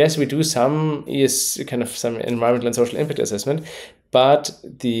kind of, yes, we do some some environmental and social impact assessment, but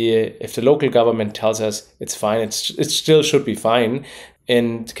if the local government tells us it's fine, it still should be fine.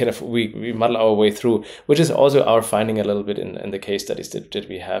 and kind of we muddle our way through, which is also our finding a little bit in the case studies that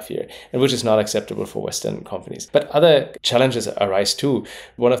we have here, and which is not acceptable for Western companies. But other challenges arise too.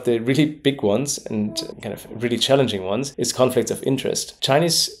 One of the really big ones and kind of really challenging ones is conflicts of interest.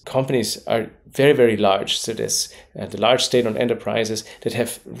 Chinese companies are very, very large. So there's the large state-owned enterprises that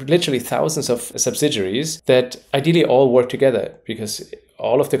have literally thousands of subsidiaries that ideally all work together, because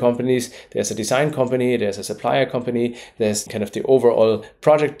all of the companies, there's a design company, there's a supplier company, there's kind of the overall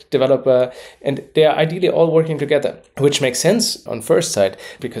project developer, and they are ideally all working together, which makes sense on first sight,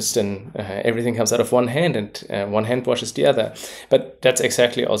 because then everything comes out of one hand and one hand washes the other. But that's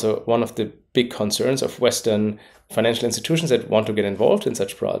exactly also one of the big concerns of Western financial institutions that want to get involved in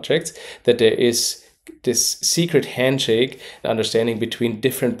such projects, that there is this secret handshake understanding between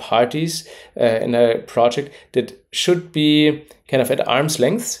different parties in a project that should be kind of at arm's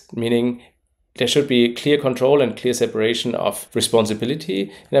length, meaning there should be clear control and clear separation of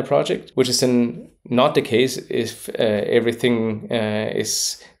responsibility in a project, which is then not the case if everything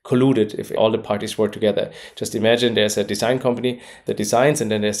is colluded, if all the parties work together. Just imagine there's a design company that designs,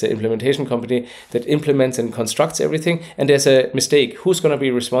 and then there's the implementation company that implements and constructs everything, and there's a mistake. Who's going to be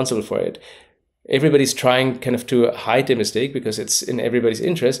responsible for it? Everybody's trying kind of to hide the mistake because it's in everybody's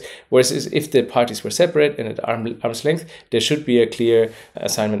interest. Whereas if the parties were separate and at arm's length, there should be a clear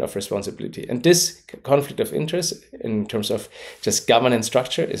assignment of responsibility. And this conflict of interest in terms of just governance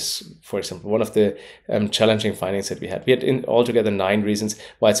structure is, for example, one of the challenging findings that we had. We had altogether 9 reasons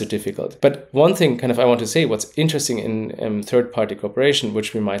why it's so difficult. But one thing kind of I want to say, what's interesting in third-party cooperation,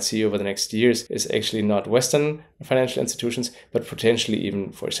 which we might see over the next years, is actually not Western financial institutions, but potentially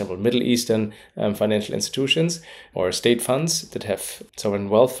even, for example, Middle Eastern financial institutions or state funds that have sovereign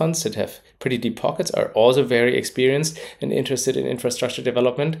wealth funds that have pretty deep pockets are also very experienced and interested in infrastructure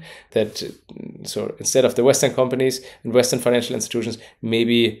development. So instead of the Western companies and Western financial institutions,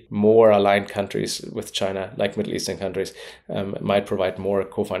 maybe more aligned countries with China, like Middle Eastern countries, might provide more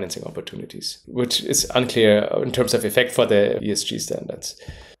co-financing opportunities, which is unclear in terms of effect for the ESG standards.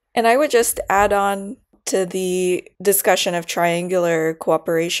 And I would just add on to the discussion of triangular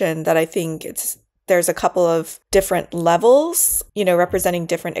cooperation that I think there's a couple of different levels, representing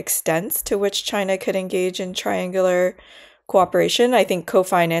different extents to which China could engage in triangular cooperation. I think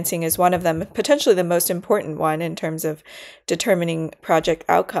co-financing is one of them, potentially the most important one in terms of determining project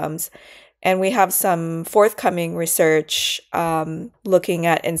outcomes. And we have some forthcoming research looking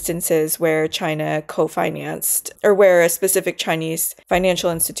at instances where China co-financed, or where a specific Chinese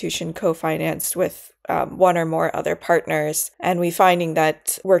financial institution co-financed with one or more other partners. And we're finding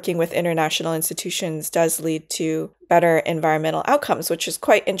that working with international institutions does lead to better environmental outcomes, which is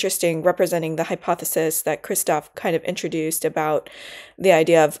quite interesting, representing the hypothesis that Christoph kind of introduced about the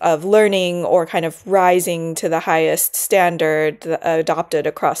idea of learning or kind of rising to the highest standard adopted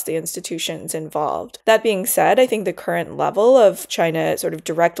across the institutions involved. That being said, I think the current level of China sort of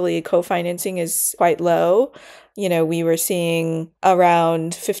directly co-financing is quite low. We were seeing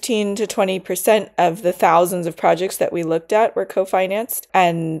around 15 to 20% of the thousands of projects that we looked at were co-financed,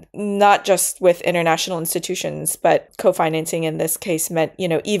 and not just with international institutions, but co-financing in this case meant,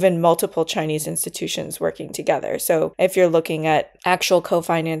 even multiple Chinese institutions working together. So if you're looking at actual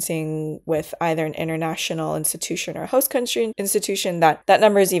co-financing with either an international institution or host country institution, that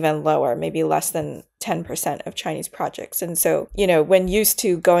number is even lower, maybe less than 10% of Chinese projects. And so, when used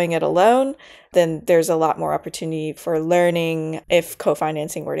to going it alone, then there's a lot more opportunity for learning if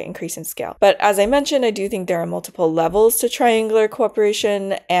co-financing were to increase in scale. But as I mentioned, I do think there are multiple levels to triangular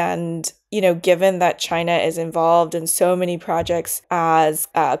cooperation. And, given that China is involved in so many projects as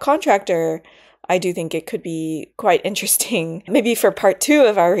a contractor, I do think it could be quite interesting, maybe for part 2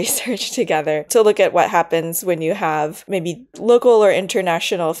 of our research together, to look at what happens when you have maybe local or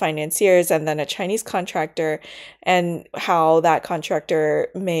international financiers and then a Chinese contractor, and how that contractor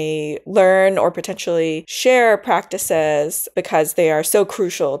may learn or potentially share practices because they are so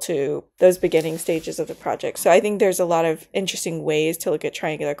crucial to those beginning stages of the project. So I think there's a lot of interesting ways to look at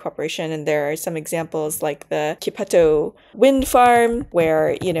triangular cooperation, and there are some examples like the Kipeto wind farm,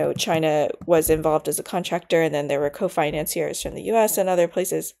 where, China was involved as a contractor, and then there were co-financiers from the US and other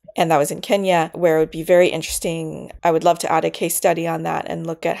places. And that was in Kenya, where it would be very interesting. I would love to add a case study on that and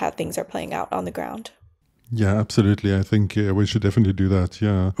look at how things are playing out on the ground. Yeah, absolutely. I think we should definitely do that.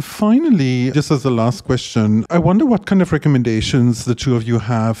 Yeah. Finally, just as the last question, I wonder what kind of recommendations the two of you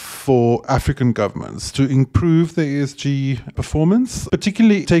have for African governments to improve their ESG performance,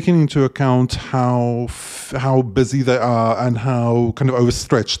 particularly taking into account how busy they are and how kind of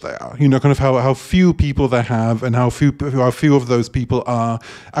overstretched they are. Kind of how few people they have and how few of those people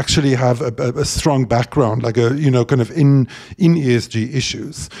actually have a strong background, like kind of in ESG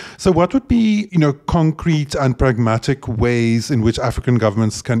issues. So what would be, concrete and pragmatic ways in which African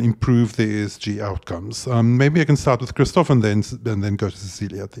governments can improve their ESG outcomes? Maybe I can start with Christoph and then go to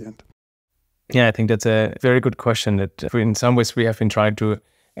Cecilia at the end. Yeah, I think that's a very good question that in some ways we have been trying to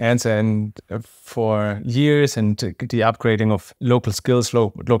answer and for years, and the upgrading of local skills,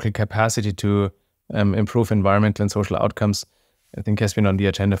 local capacity to improve environmental and social outcomes, I think has been on the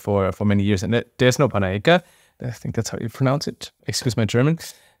agenda for many years. And there's no Panaeka. I think that's how you pronounce it. Excuse my German.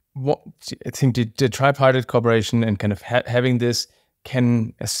 I think the tripartite cooperation and kind of having this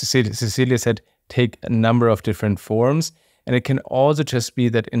can, as Cecilia said, take a number of different forms. And it can also just be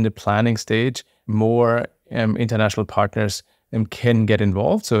that in the planning stage, more international partners can get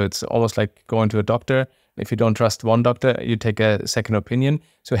involved. So it's almost like going to a doctor. If you don't trust one doctor, you take a second opinion.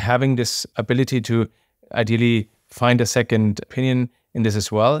 So having this ability to ideally find a second opinion in this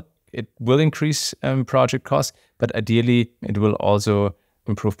as well, it will increase project costs, but ideally it will also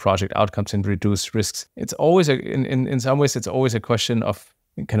improve project outcomes and reduce risks. It's always, in some ways, it's always a question of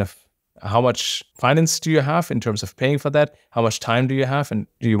kind of how much finance do you have in terms of paying for that? How much time do you have and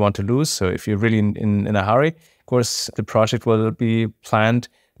do you want to lose? So if you're really in a hurry, of course, the project will be planned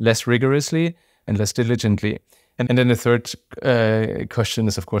less rigorously and less diligently. And then the third question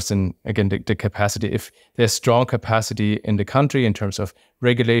is, of course, then again, the capacity. If there's strong capacity in the country in terms of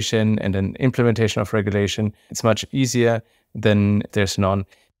regulation and then implementation of regulation, it's much easier than there's none.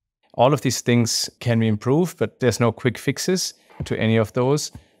 All of these things can be improved, but there's no quick fixes to any of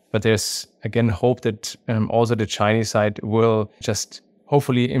those. But there's, again, hope that also the Chinese side will just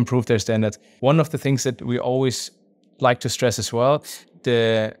hopefully improve their standards. One of the things that we always like to stress as well,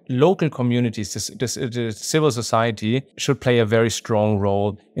 the local communities, the civil society should play a very strong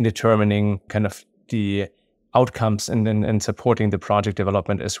role in determining kind of the outcomes and supporting the project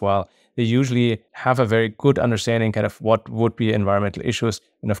development as well. They usually have a very good understanding kind of what would be environmental issues,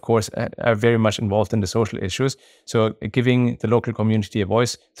 and of course are very much involved in the social issues. So giving the local community a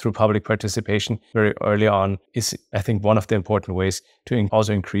voice through public participation very early on is, I think, one of the important ways to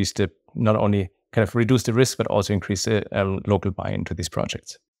also increase the, not only kind of reduce the risk, but also increase the local buy-in to these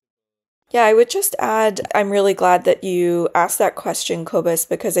projects. Yeah, I would just add, I'm really glad that you asked that question, Cobus,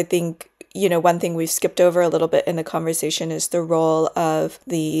 because I think, one thing we've skipped over a little bit in the conversation is the role of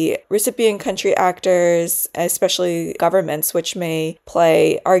the recipient country actors, especially governments, which may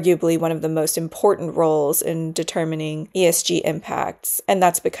play arguably one of the most important roles in determining ESG impacts. And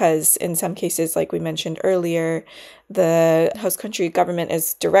that's because in some cases, like we mentioned earlier, the host country government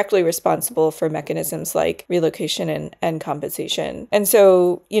is directly responsible for mechanisms like relocation and compensation. And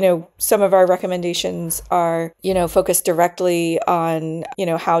so, some of our recommendations are, focused directly on,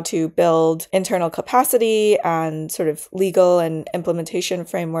 how to build internal capacity and sort of legal and implementation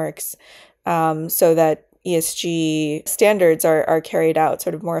frameworks so that ESG standards are carried out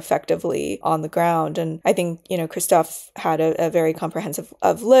sort of more effectively on the ground. And I think, Christoph had a very comprehensive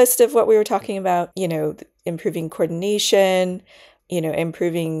list of what we were talking about, improving coordination,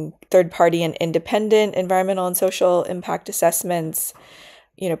 improving third-party and independent environmental and social impact assessments,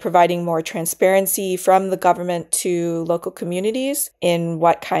 providing more transparency from the government to local communities in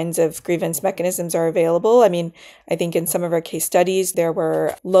what kinds of grievance mechanisms are available. I mean, I think in some of our case studies, there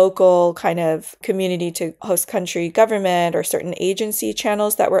were local kind of community to host country government or certain agency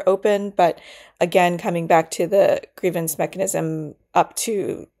channels that were open. But again, coming back to the grievance mechanism up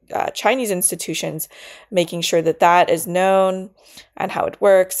to Chinese institutions, making sure that that is known and how it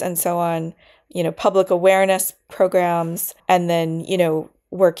works and so on, public awareness programs, and then,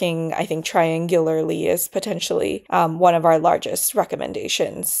 working, I think, triangularly is potentially one of our largest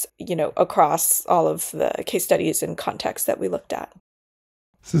recommendations, across all of the case studies and contexts that we looked at.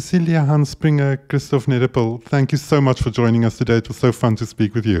 Cecilia, Hans Springer, Christoph Nedopil, thank you so much for joining us today. It was so fun to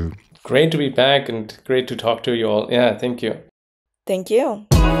speak with you. Great to be back and great to talk to you all. Yeah, thank you. Thank you.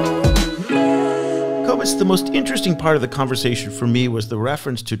 Cobus, the most interesting part of the conversation for me was the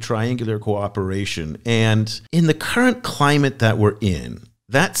reference to triangular cooperation. And in the current climate that we're in,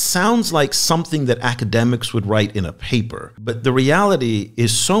 that sounds like something that academics would write in a paper. But the reality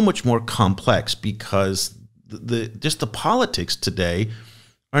is so much more complex because just the politics today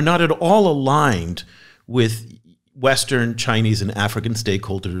are not at all aligned with Western, Chinese, and African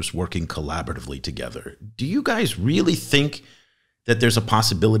stakeholders working collaboratively together. Do you guys really think that there's a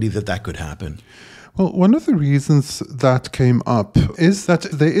possibility that that could happen? Well, one of the reasons that came up is that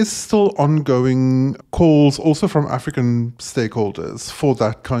there is still ongoing calls also from African stakeholders for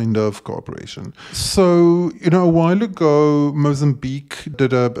that kind of cooperation. So, a while ago, Mozambique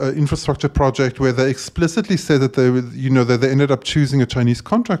did an infrastructure project where they explicitly said that they ended up choosing a Chinese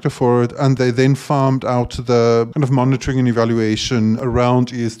contractor for it, and they then farmed out the kind of monitoring and evaluation around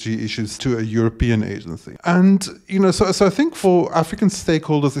ESG issues to a European agency. And, so I think for African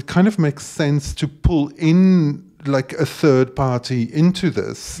stakeholders, it kind of makes sense to pull in like a third party into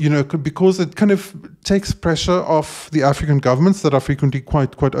this, because it kind of takes pressure off the African governments that are frequently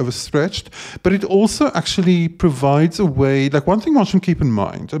quite overstretched. But it also actually provides a way, like one thing one should keep in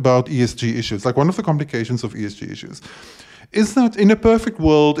mind about ESG issues, like one of the complications of ESG issues, is that in a perfect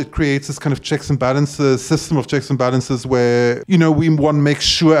world, it creates this kind of checks and balances, system of checks and balances where, we want to make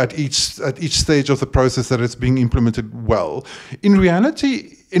sure at each stage of the process that it's being implemented well. In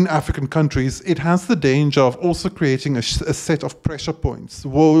reality, in African countries, it has the danger of also creating a set of pressure points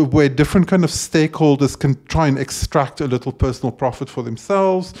where different kind of stakeholders can try and extract a little personal profit for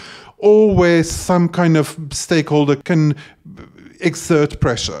themselves, or where some kind of stakeholder can exert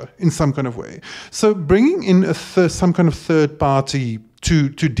pressure in some kind of way. So bringing in some kind of third party to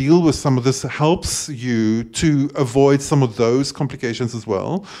deal with some of this helps you to avoid some of those complications as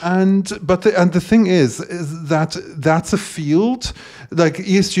well. And the thing is that that's a field, like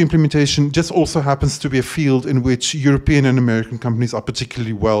ESG implementation just also happens to be a field in which European and American companies are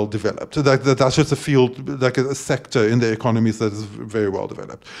particularly well developed. That's just a field, like a sector in the economies that is very well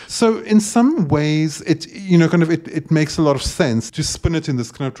developed. So in some ways, it makes a lot of sense to spin it in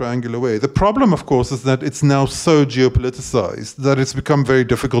this kind of triangular way. The problem, of course, is that it's now so geopoliticized that it's become very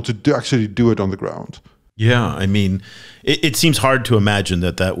difficult to actually do it on the ground. Yeah, I mean, it seems hard to imagine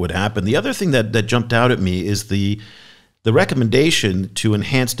that would happen. The other thing that jumped out at me is the recommendation to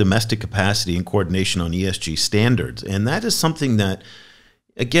enhance domestic capacity and coordination on ESG standards. And that is something that,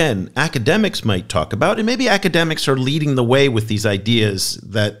 again, academics might talk about, and maybe academics are leading the way with these ideas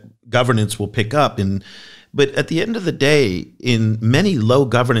that governance will pick up. But at the end of the day, in many low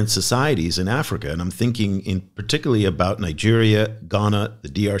governance societies in Africa, and I'm thinking particularly about Nigeria, Ghana, the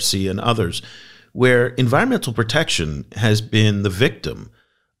DRC, and others, where environmental protection has been the victim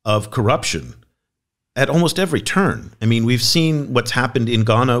of corruption at almost every turn. I mean, we've seen what's happened in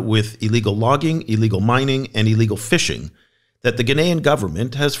Ghana with illegal logging, illegal mining, and illegal fishing, that the Ghanaian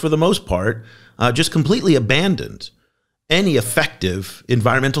government has, for the most part, just completely abandoned any effective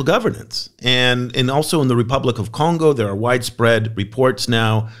environmental governance. And also in the Republic of Congo, there are widespread reports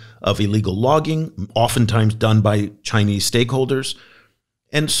now of illegal logging, oftentimes done by Chinese stakeholders.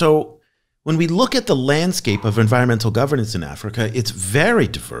 And so when we look at the landscape of environmental governance in Africa, it's very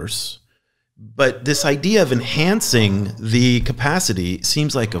diverse. But this idea of enhancing the capacity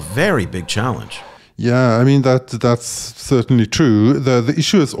seems like a very big challenge. Yeah, I mean, that's certainly true. The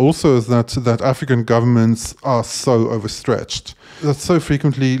issue is also that African governments are so overstretched. That so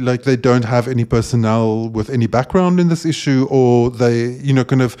frequently, like, they don't have any personnel with any background in this issue, or they,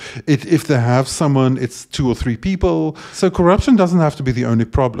 if they have someone, it's 2 or 3 people. So corruption doesn't have to be the only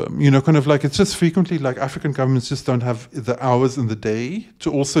problem. It's just frequently like African governments just don't have the hours in the day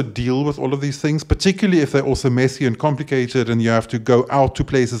to also deal with all of these things, particularly if they're also messy and complicated, and you have to go out to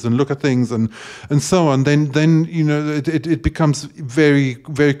places and look at things and so on. Then it becomes very,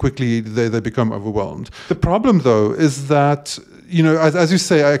 very quickly they become overwhelmed. The problem, though, is that as you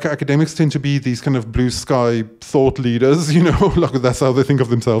say, academics tend to be these kind of blue sky thought leaders, like that's how they think of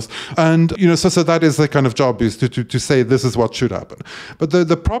themselves. And, so that is their kind of job, is to say this is what should happen. But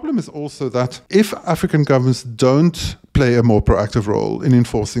the problem is also that if African governments don't play a more proactive role in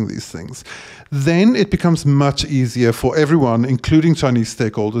enforcing these things, then it becomes much easier for everyone, including Chinese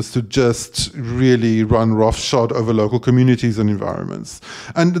stakeholders, to just really run roughshod over local communities and environments.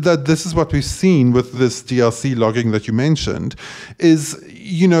 And that this is what we've seen with this DRC logging that you mentioned, is,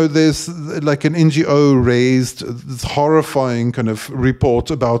 there's like an NGO raised this horrifying kind of report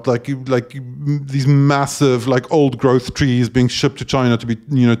about like these massive like old growth trees being shipped to China to be,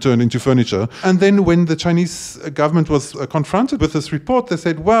 turned into furniture. And then when the Chinese government was confronted with this report, they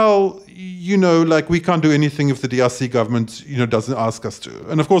said, well, we can't do anything if the DRC government, doesn't ask us to.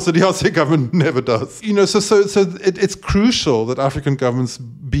 And of course, the DRC government never does. So it's crucial that African governments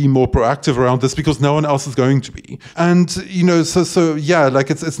be more proactive around this, because no one else is going to be. And,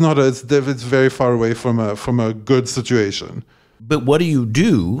 it's very far away from a good situation. But what do you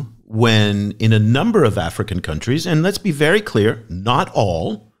do when in a number of African countries, and let's be very clear, not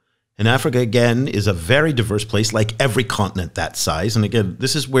all, And Africa, again, is a very diverse place, like every continent that size. And again,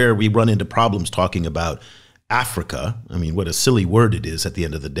 this is where we run into problems talking about Africa. I mean, what a silly word it is at the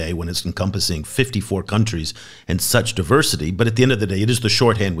end of the day when it's encompassing 54 countries and such diversity. But at the end of the day, it is the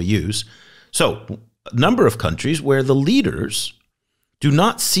shorthand we use. So a number of countries where the leaders do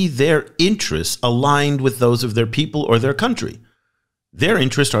not see their interests aligned with those of their people or their country. Their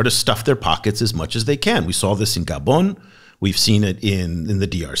interests are to stuff their pockets as much as they can. We saw this in Gabon. We've seen it in the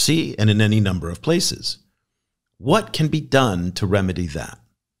DRC and in any number of places. What can be done to remedy that?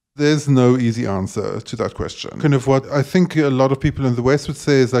 There's no easy answer to that question. Kind of what I think a lot of people in the West would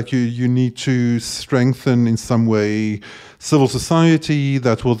say is like you need to strengthen in some way civil society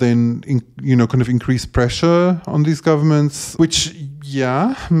that will then, kind of increase pressure on these governments, which,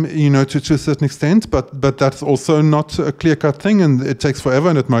 yeah, to a certain extent, but that's also not a clear-cut thing, and it takes forever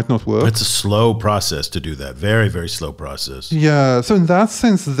and it might not work. It's a slow process to do that. Very, very slow process. Yeah. So in that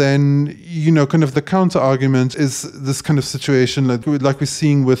sense, then, kind of the counter-argument is this kind of situation like we're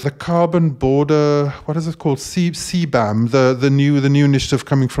seeing with the carbon border, what is it called? CBAM, the new initiative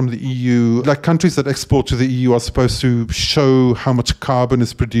coming from the EU. Like countries that export to the EU are supposed to show how much carbon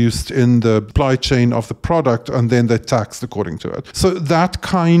is produced in the supply chain of the product, and then they're taxed according to it. So that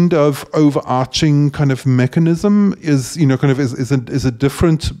kind of overarching kind of mechanism is, is a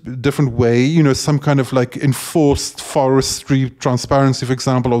different way, some kind of like enforced forestry transparency, for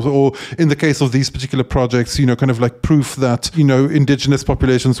example, or in the case of these particular projects, kind of like proof that, indigenous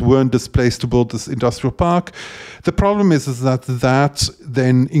populations weren't displaced to build this industrial park. The problem is that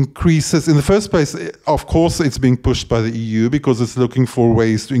then increases, in the first place, of course, it's being pushed by the EU because it's looking for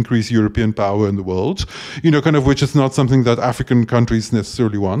ways to increase European power in the world, kind of which is not something that African countries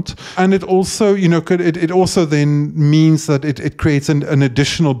necessarily want. And it also, it also then means that it creates an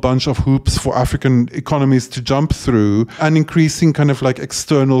additional bunch of hoops for African economies to jump through, and increasing kind of like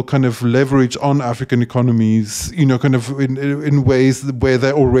external kind of leverage on African economies, kind of in ways where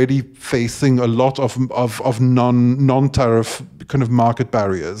they're already facing a lot of non-tariff kind of market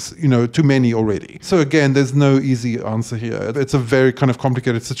barriers, too many already. So again, there's no easy answer here. It's a very kind of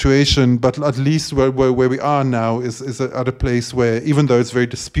complicated situation, but at least where we are now is at a place where, even though it's very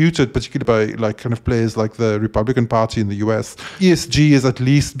disputed, particularly by like kind of players like the Republican Party in the US, ESG is at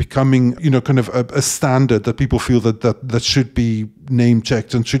least becoming, kind of a standard that people feel that should be name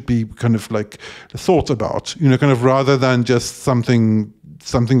checked and should be kind of like thought about, kind of rather than just something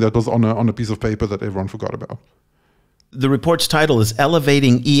that was on a piece of paper that everyone forgot about. The report's title is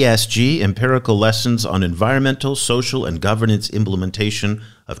Elevating ESG, Empirical Lessons on Environmental, Social, and Governance Implementation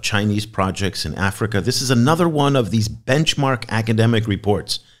of Chinese Projects in Africa. This is another one of these benchmark academic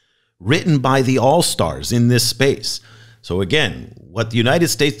reports written by the all-stars in this space. So again, what the United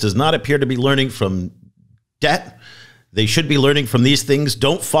States does not appear to be learning from debt, they should be learning from these things.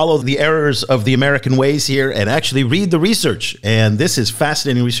 Don't follow the errors of the American ways here, and actually read the research. And this is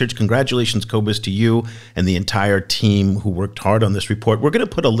fascinating research. Congratulations, Cobus, to you and the entire team who worked hard on this report. We're going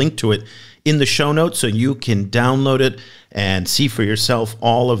to put a link to it in the show notes so you can download it and see for yourself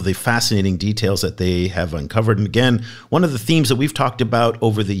all of the fascinating details that they have uncovered. And again, one of the themes that we've talked about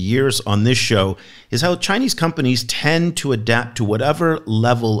over the years on this show is how Chinese companies tend to adapt to whatever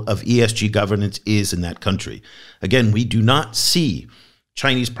level of ESG governance is in that country. Again, we do not see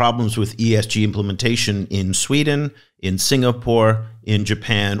Chinese problems with ESG implementation in Sweden, in Singapore, in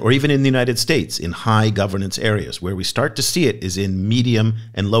Japan, or even in the United States in high governance areas. Where we start to see it is in medium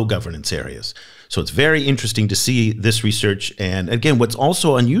and low governance areas. So it's very interesting to see this research. And again, what's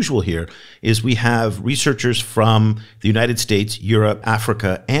also unusual here is we have researchers from the United States, Europe,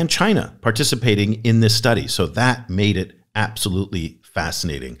 Africa, and China participating in this study. So that made it absolutely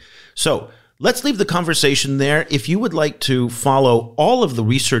fascinating. So let's leave the conversation there. If you would like to follow all of the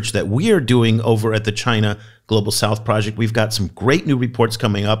research that we are doing over at the China Global South Project, we've got some great new reports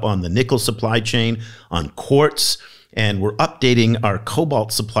coming up on the nickel supply chain, on quartz, and we're updating our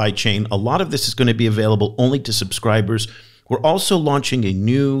cobalt supply chain. A lot of this is going to be available only to subscribers. We're also launching a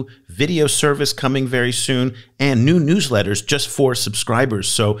new video service coming very soon, and new newsletters just for subscribers.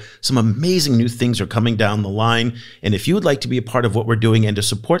 So some amazing new things are coming down the line. And if you would like to be a part of what we're doing and to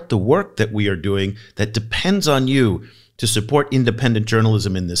support the work that we are doing that depends on you to support independent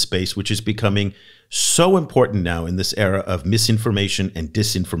journalism in this space, which is becoming so important now in this era of misinformation and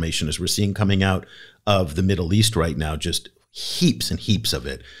disinformation, as we're seeing coming out of the Middle East right now, just heaps and heaps of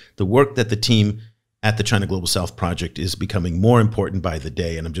it. The work that the team at the China Global South Project is becoming more important by the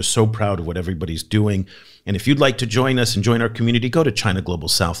day, and I'm just so proud of what everybody's doing. And if you'd like to join us and join our community, go to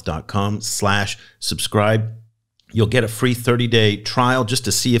ChinaGlobalSouth.com/subscribe. You'll get a free 30-day trial just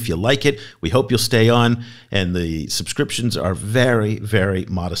to see if you like it. We hope you'll stay on. And the subscriptions are very, very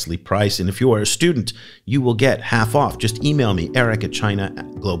modestly priced. And if you are a student, you will get half off. Just email me,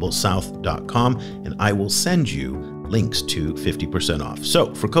 eric@china@globalsouth.com, and I will send you links to 50% off.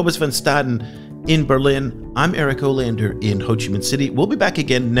 So for Cobus van Staden in Berlin, I'm Eric Olander in Ho Chi Minh City. We'll be back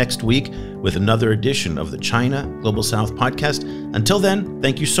again next week with another edition of the China Global South podcast. Until then,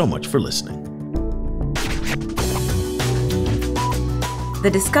 thank you so much for listening.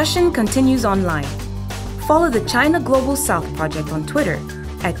 The discussion continues online. Follow the China Global South Project on Twitter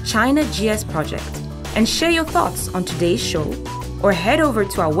 @ChinaGS Project and share your thoughts on today's show, or head over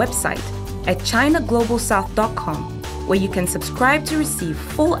to our website at ChinaGlobalSouth.com, where you can subscribe to receive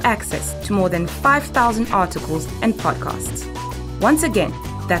full access to more than 5,000 articles and podcasts. Once again,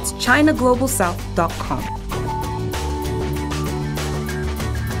 that's ChinaGlobalSouth.com.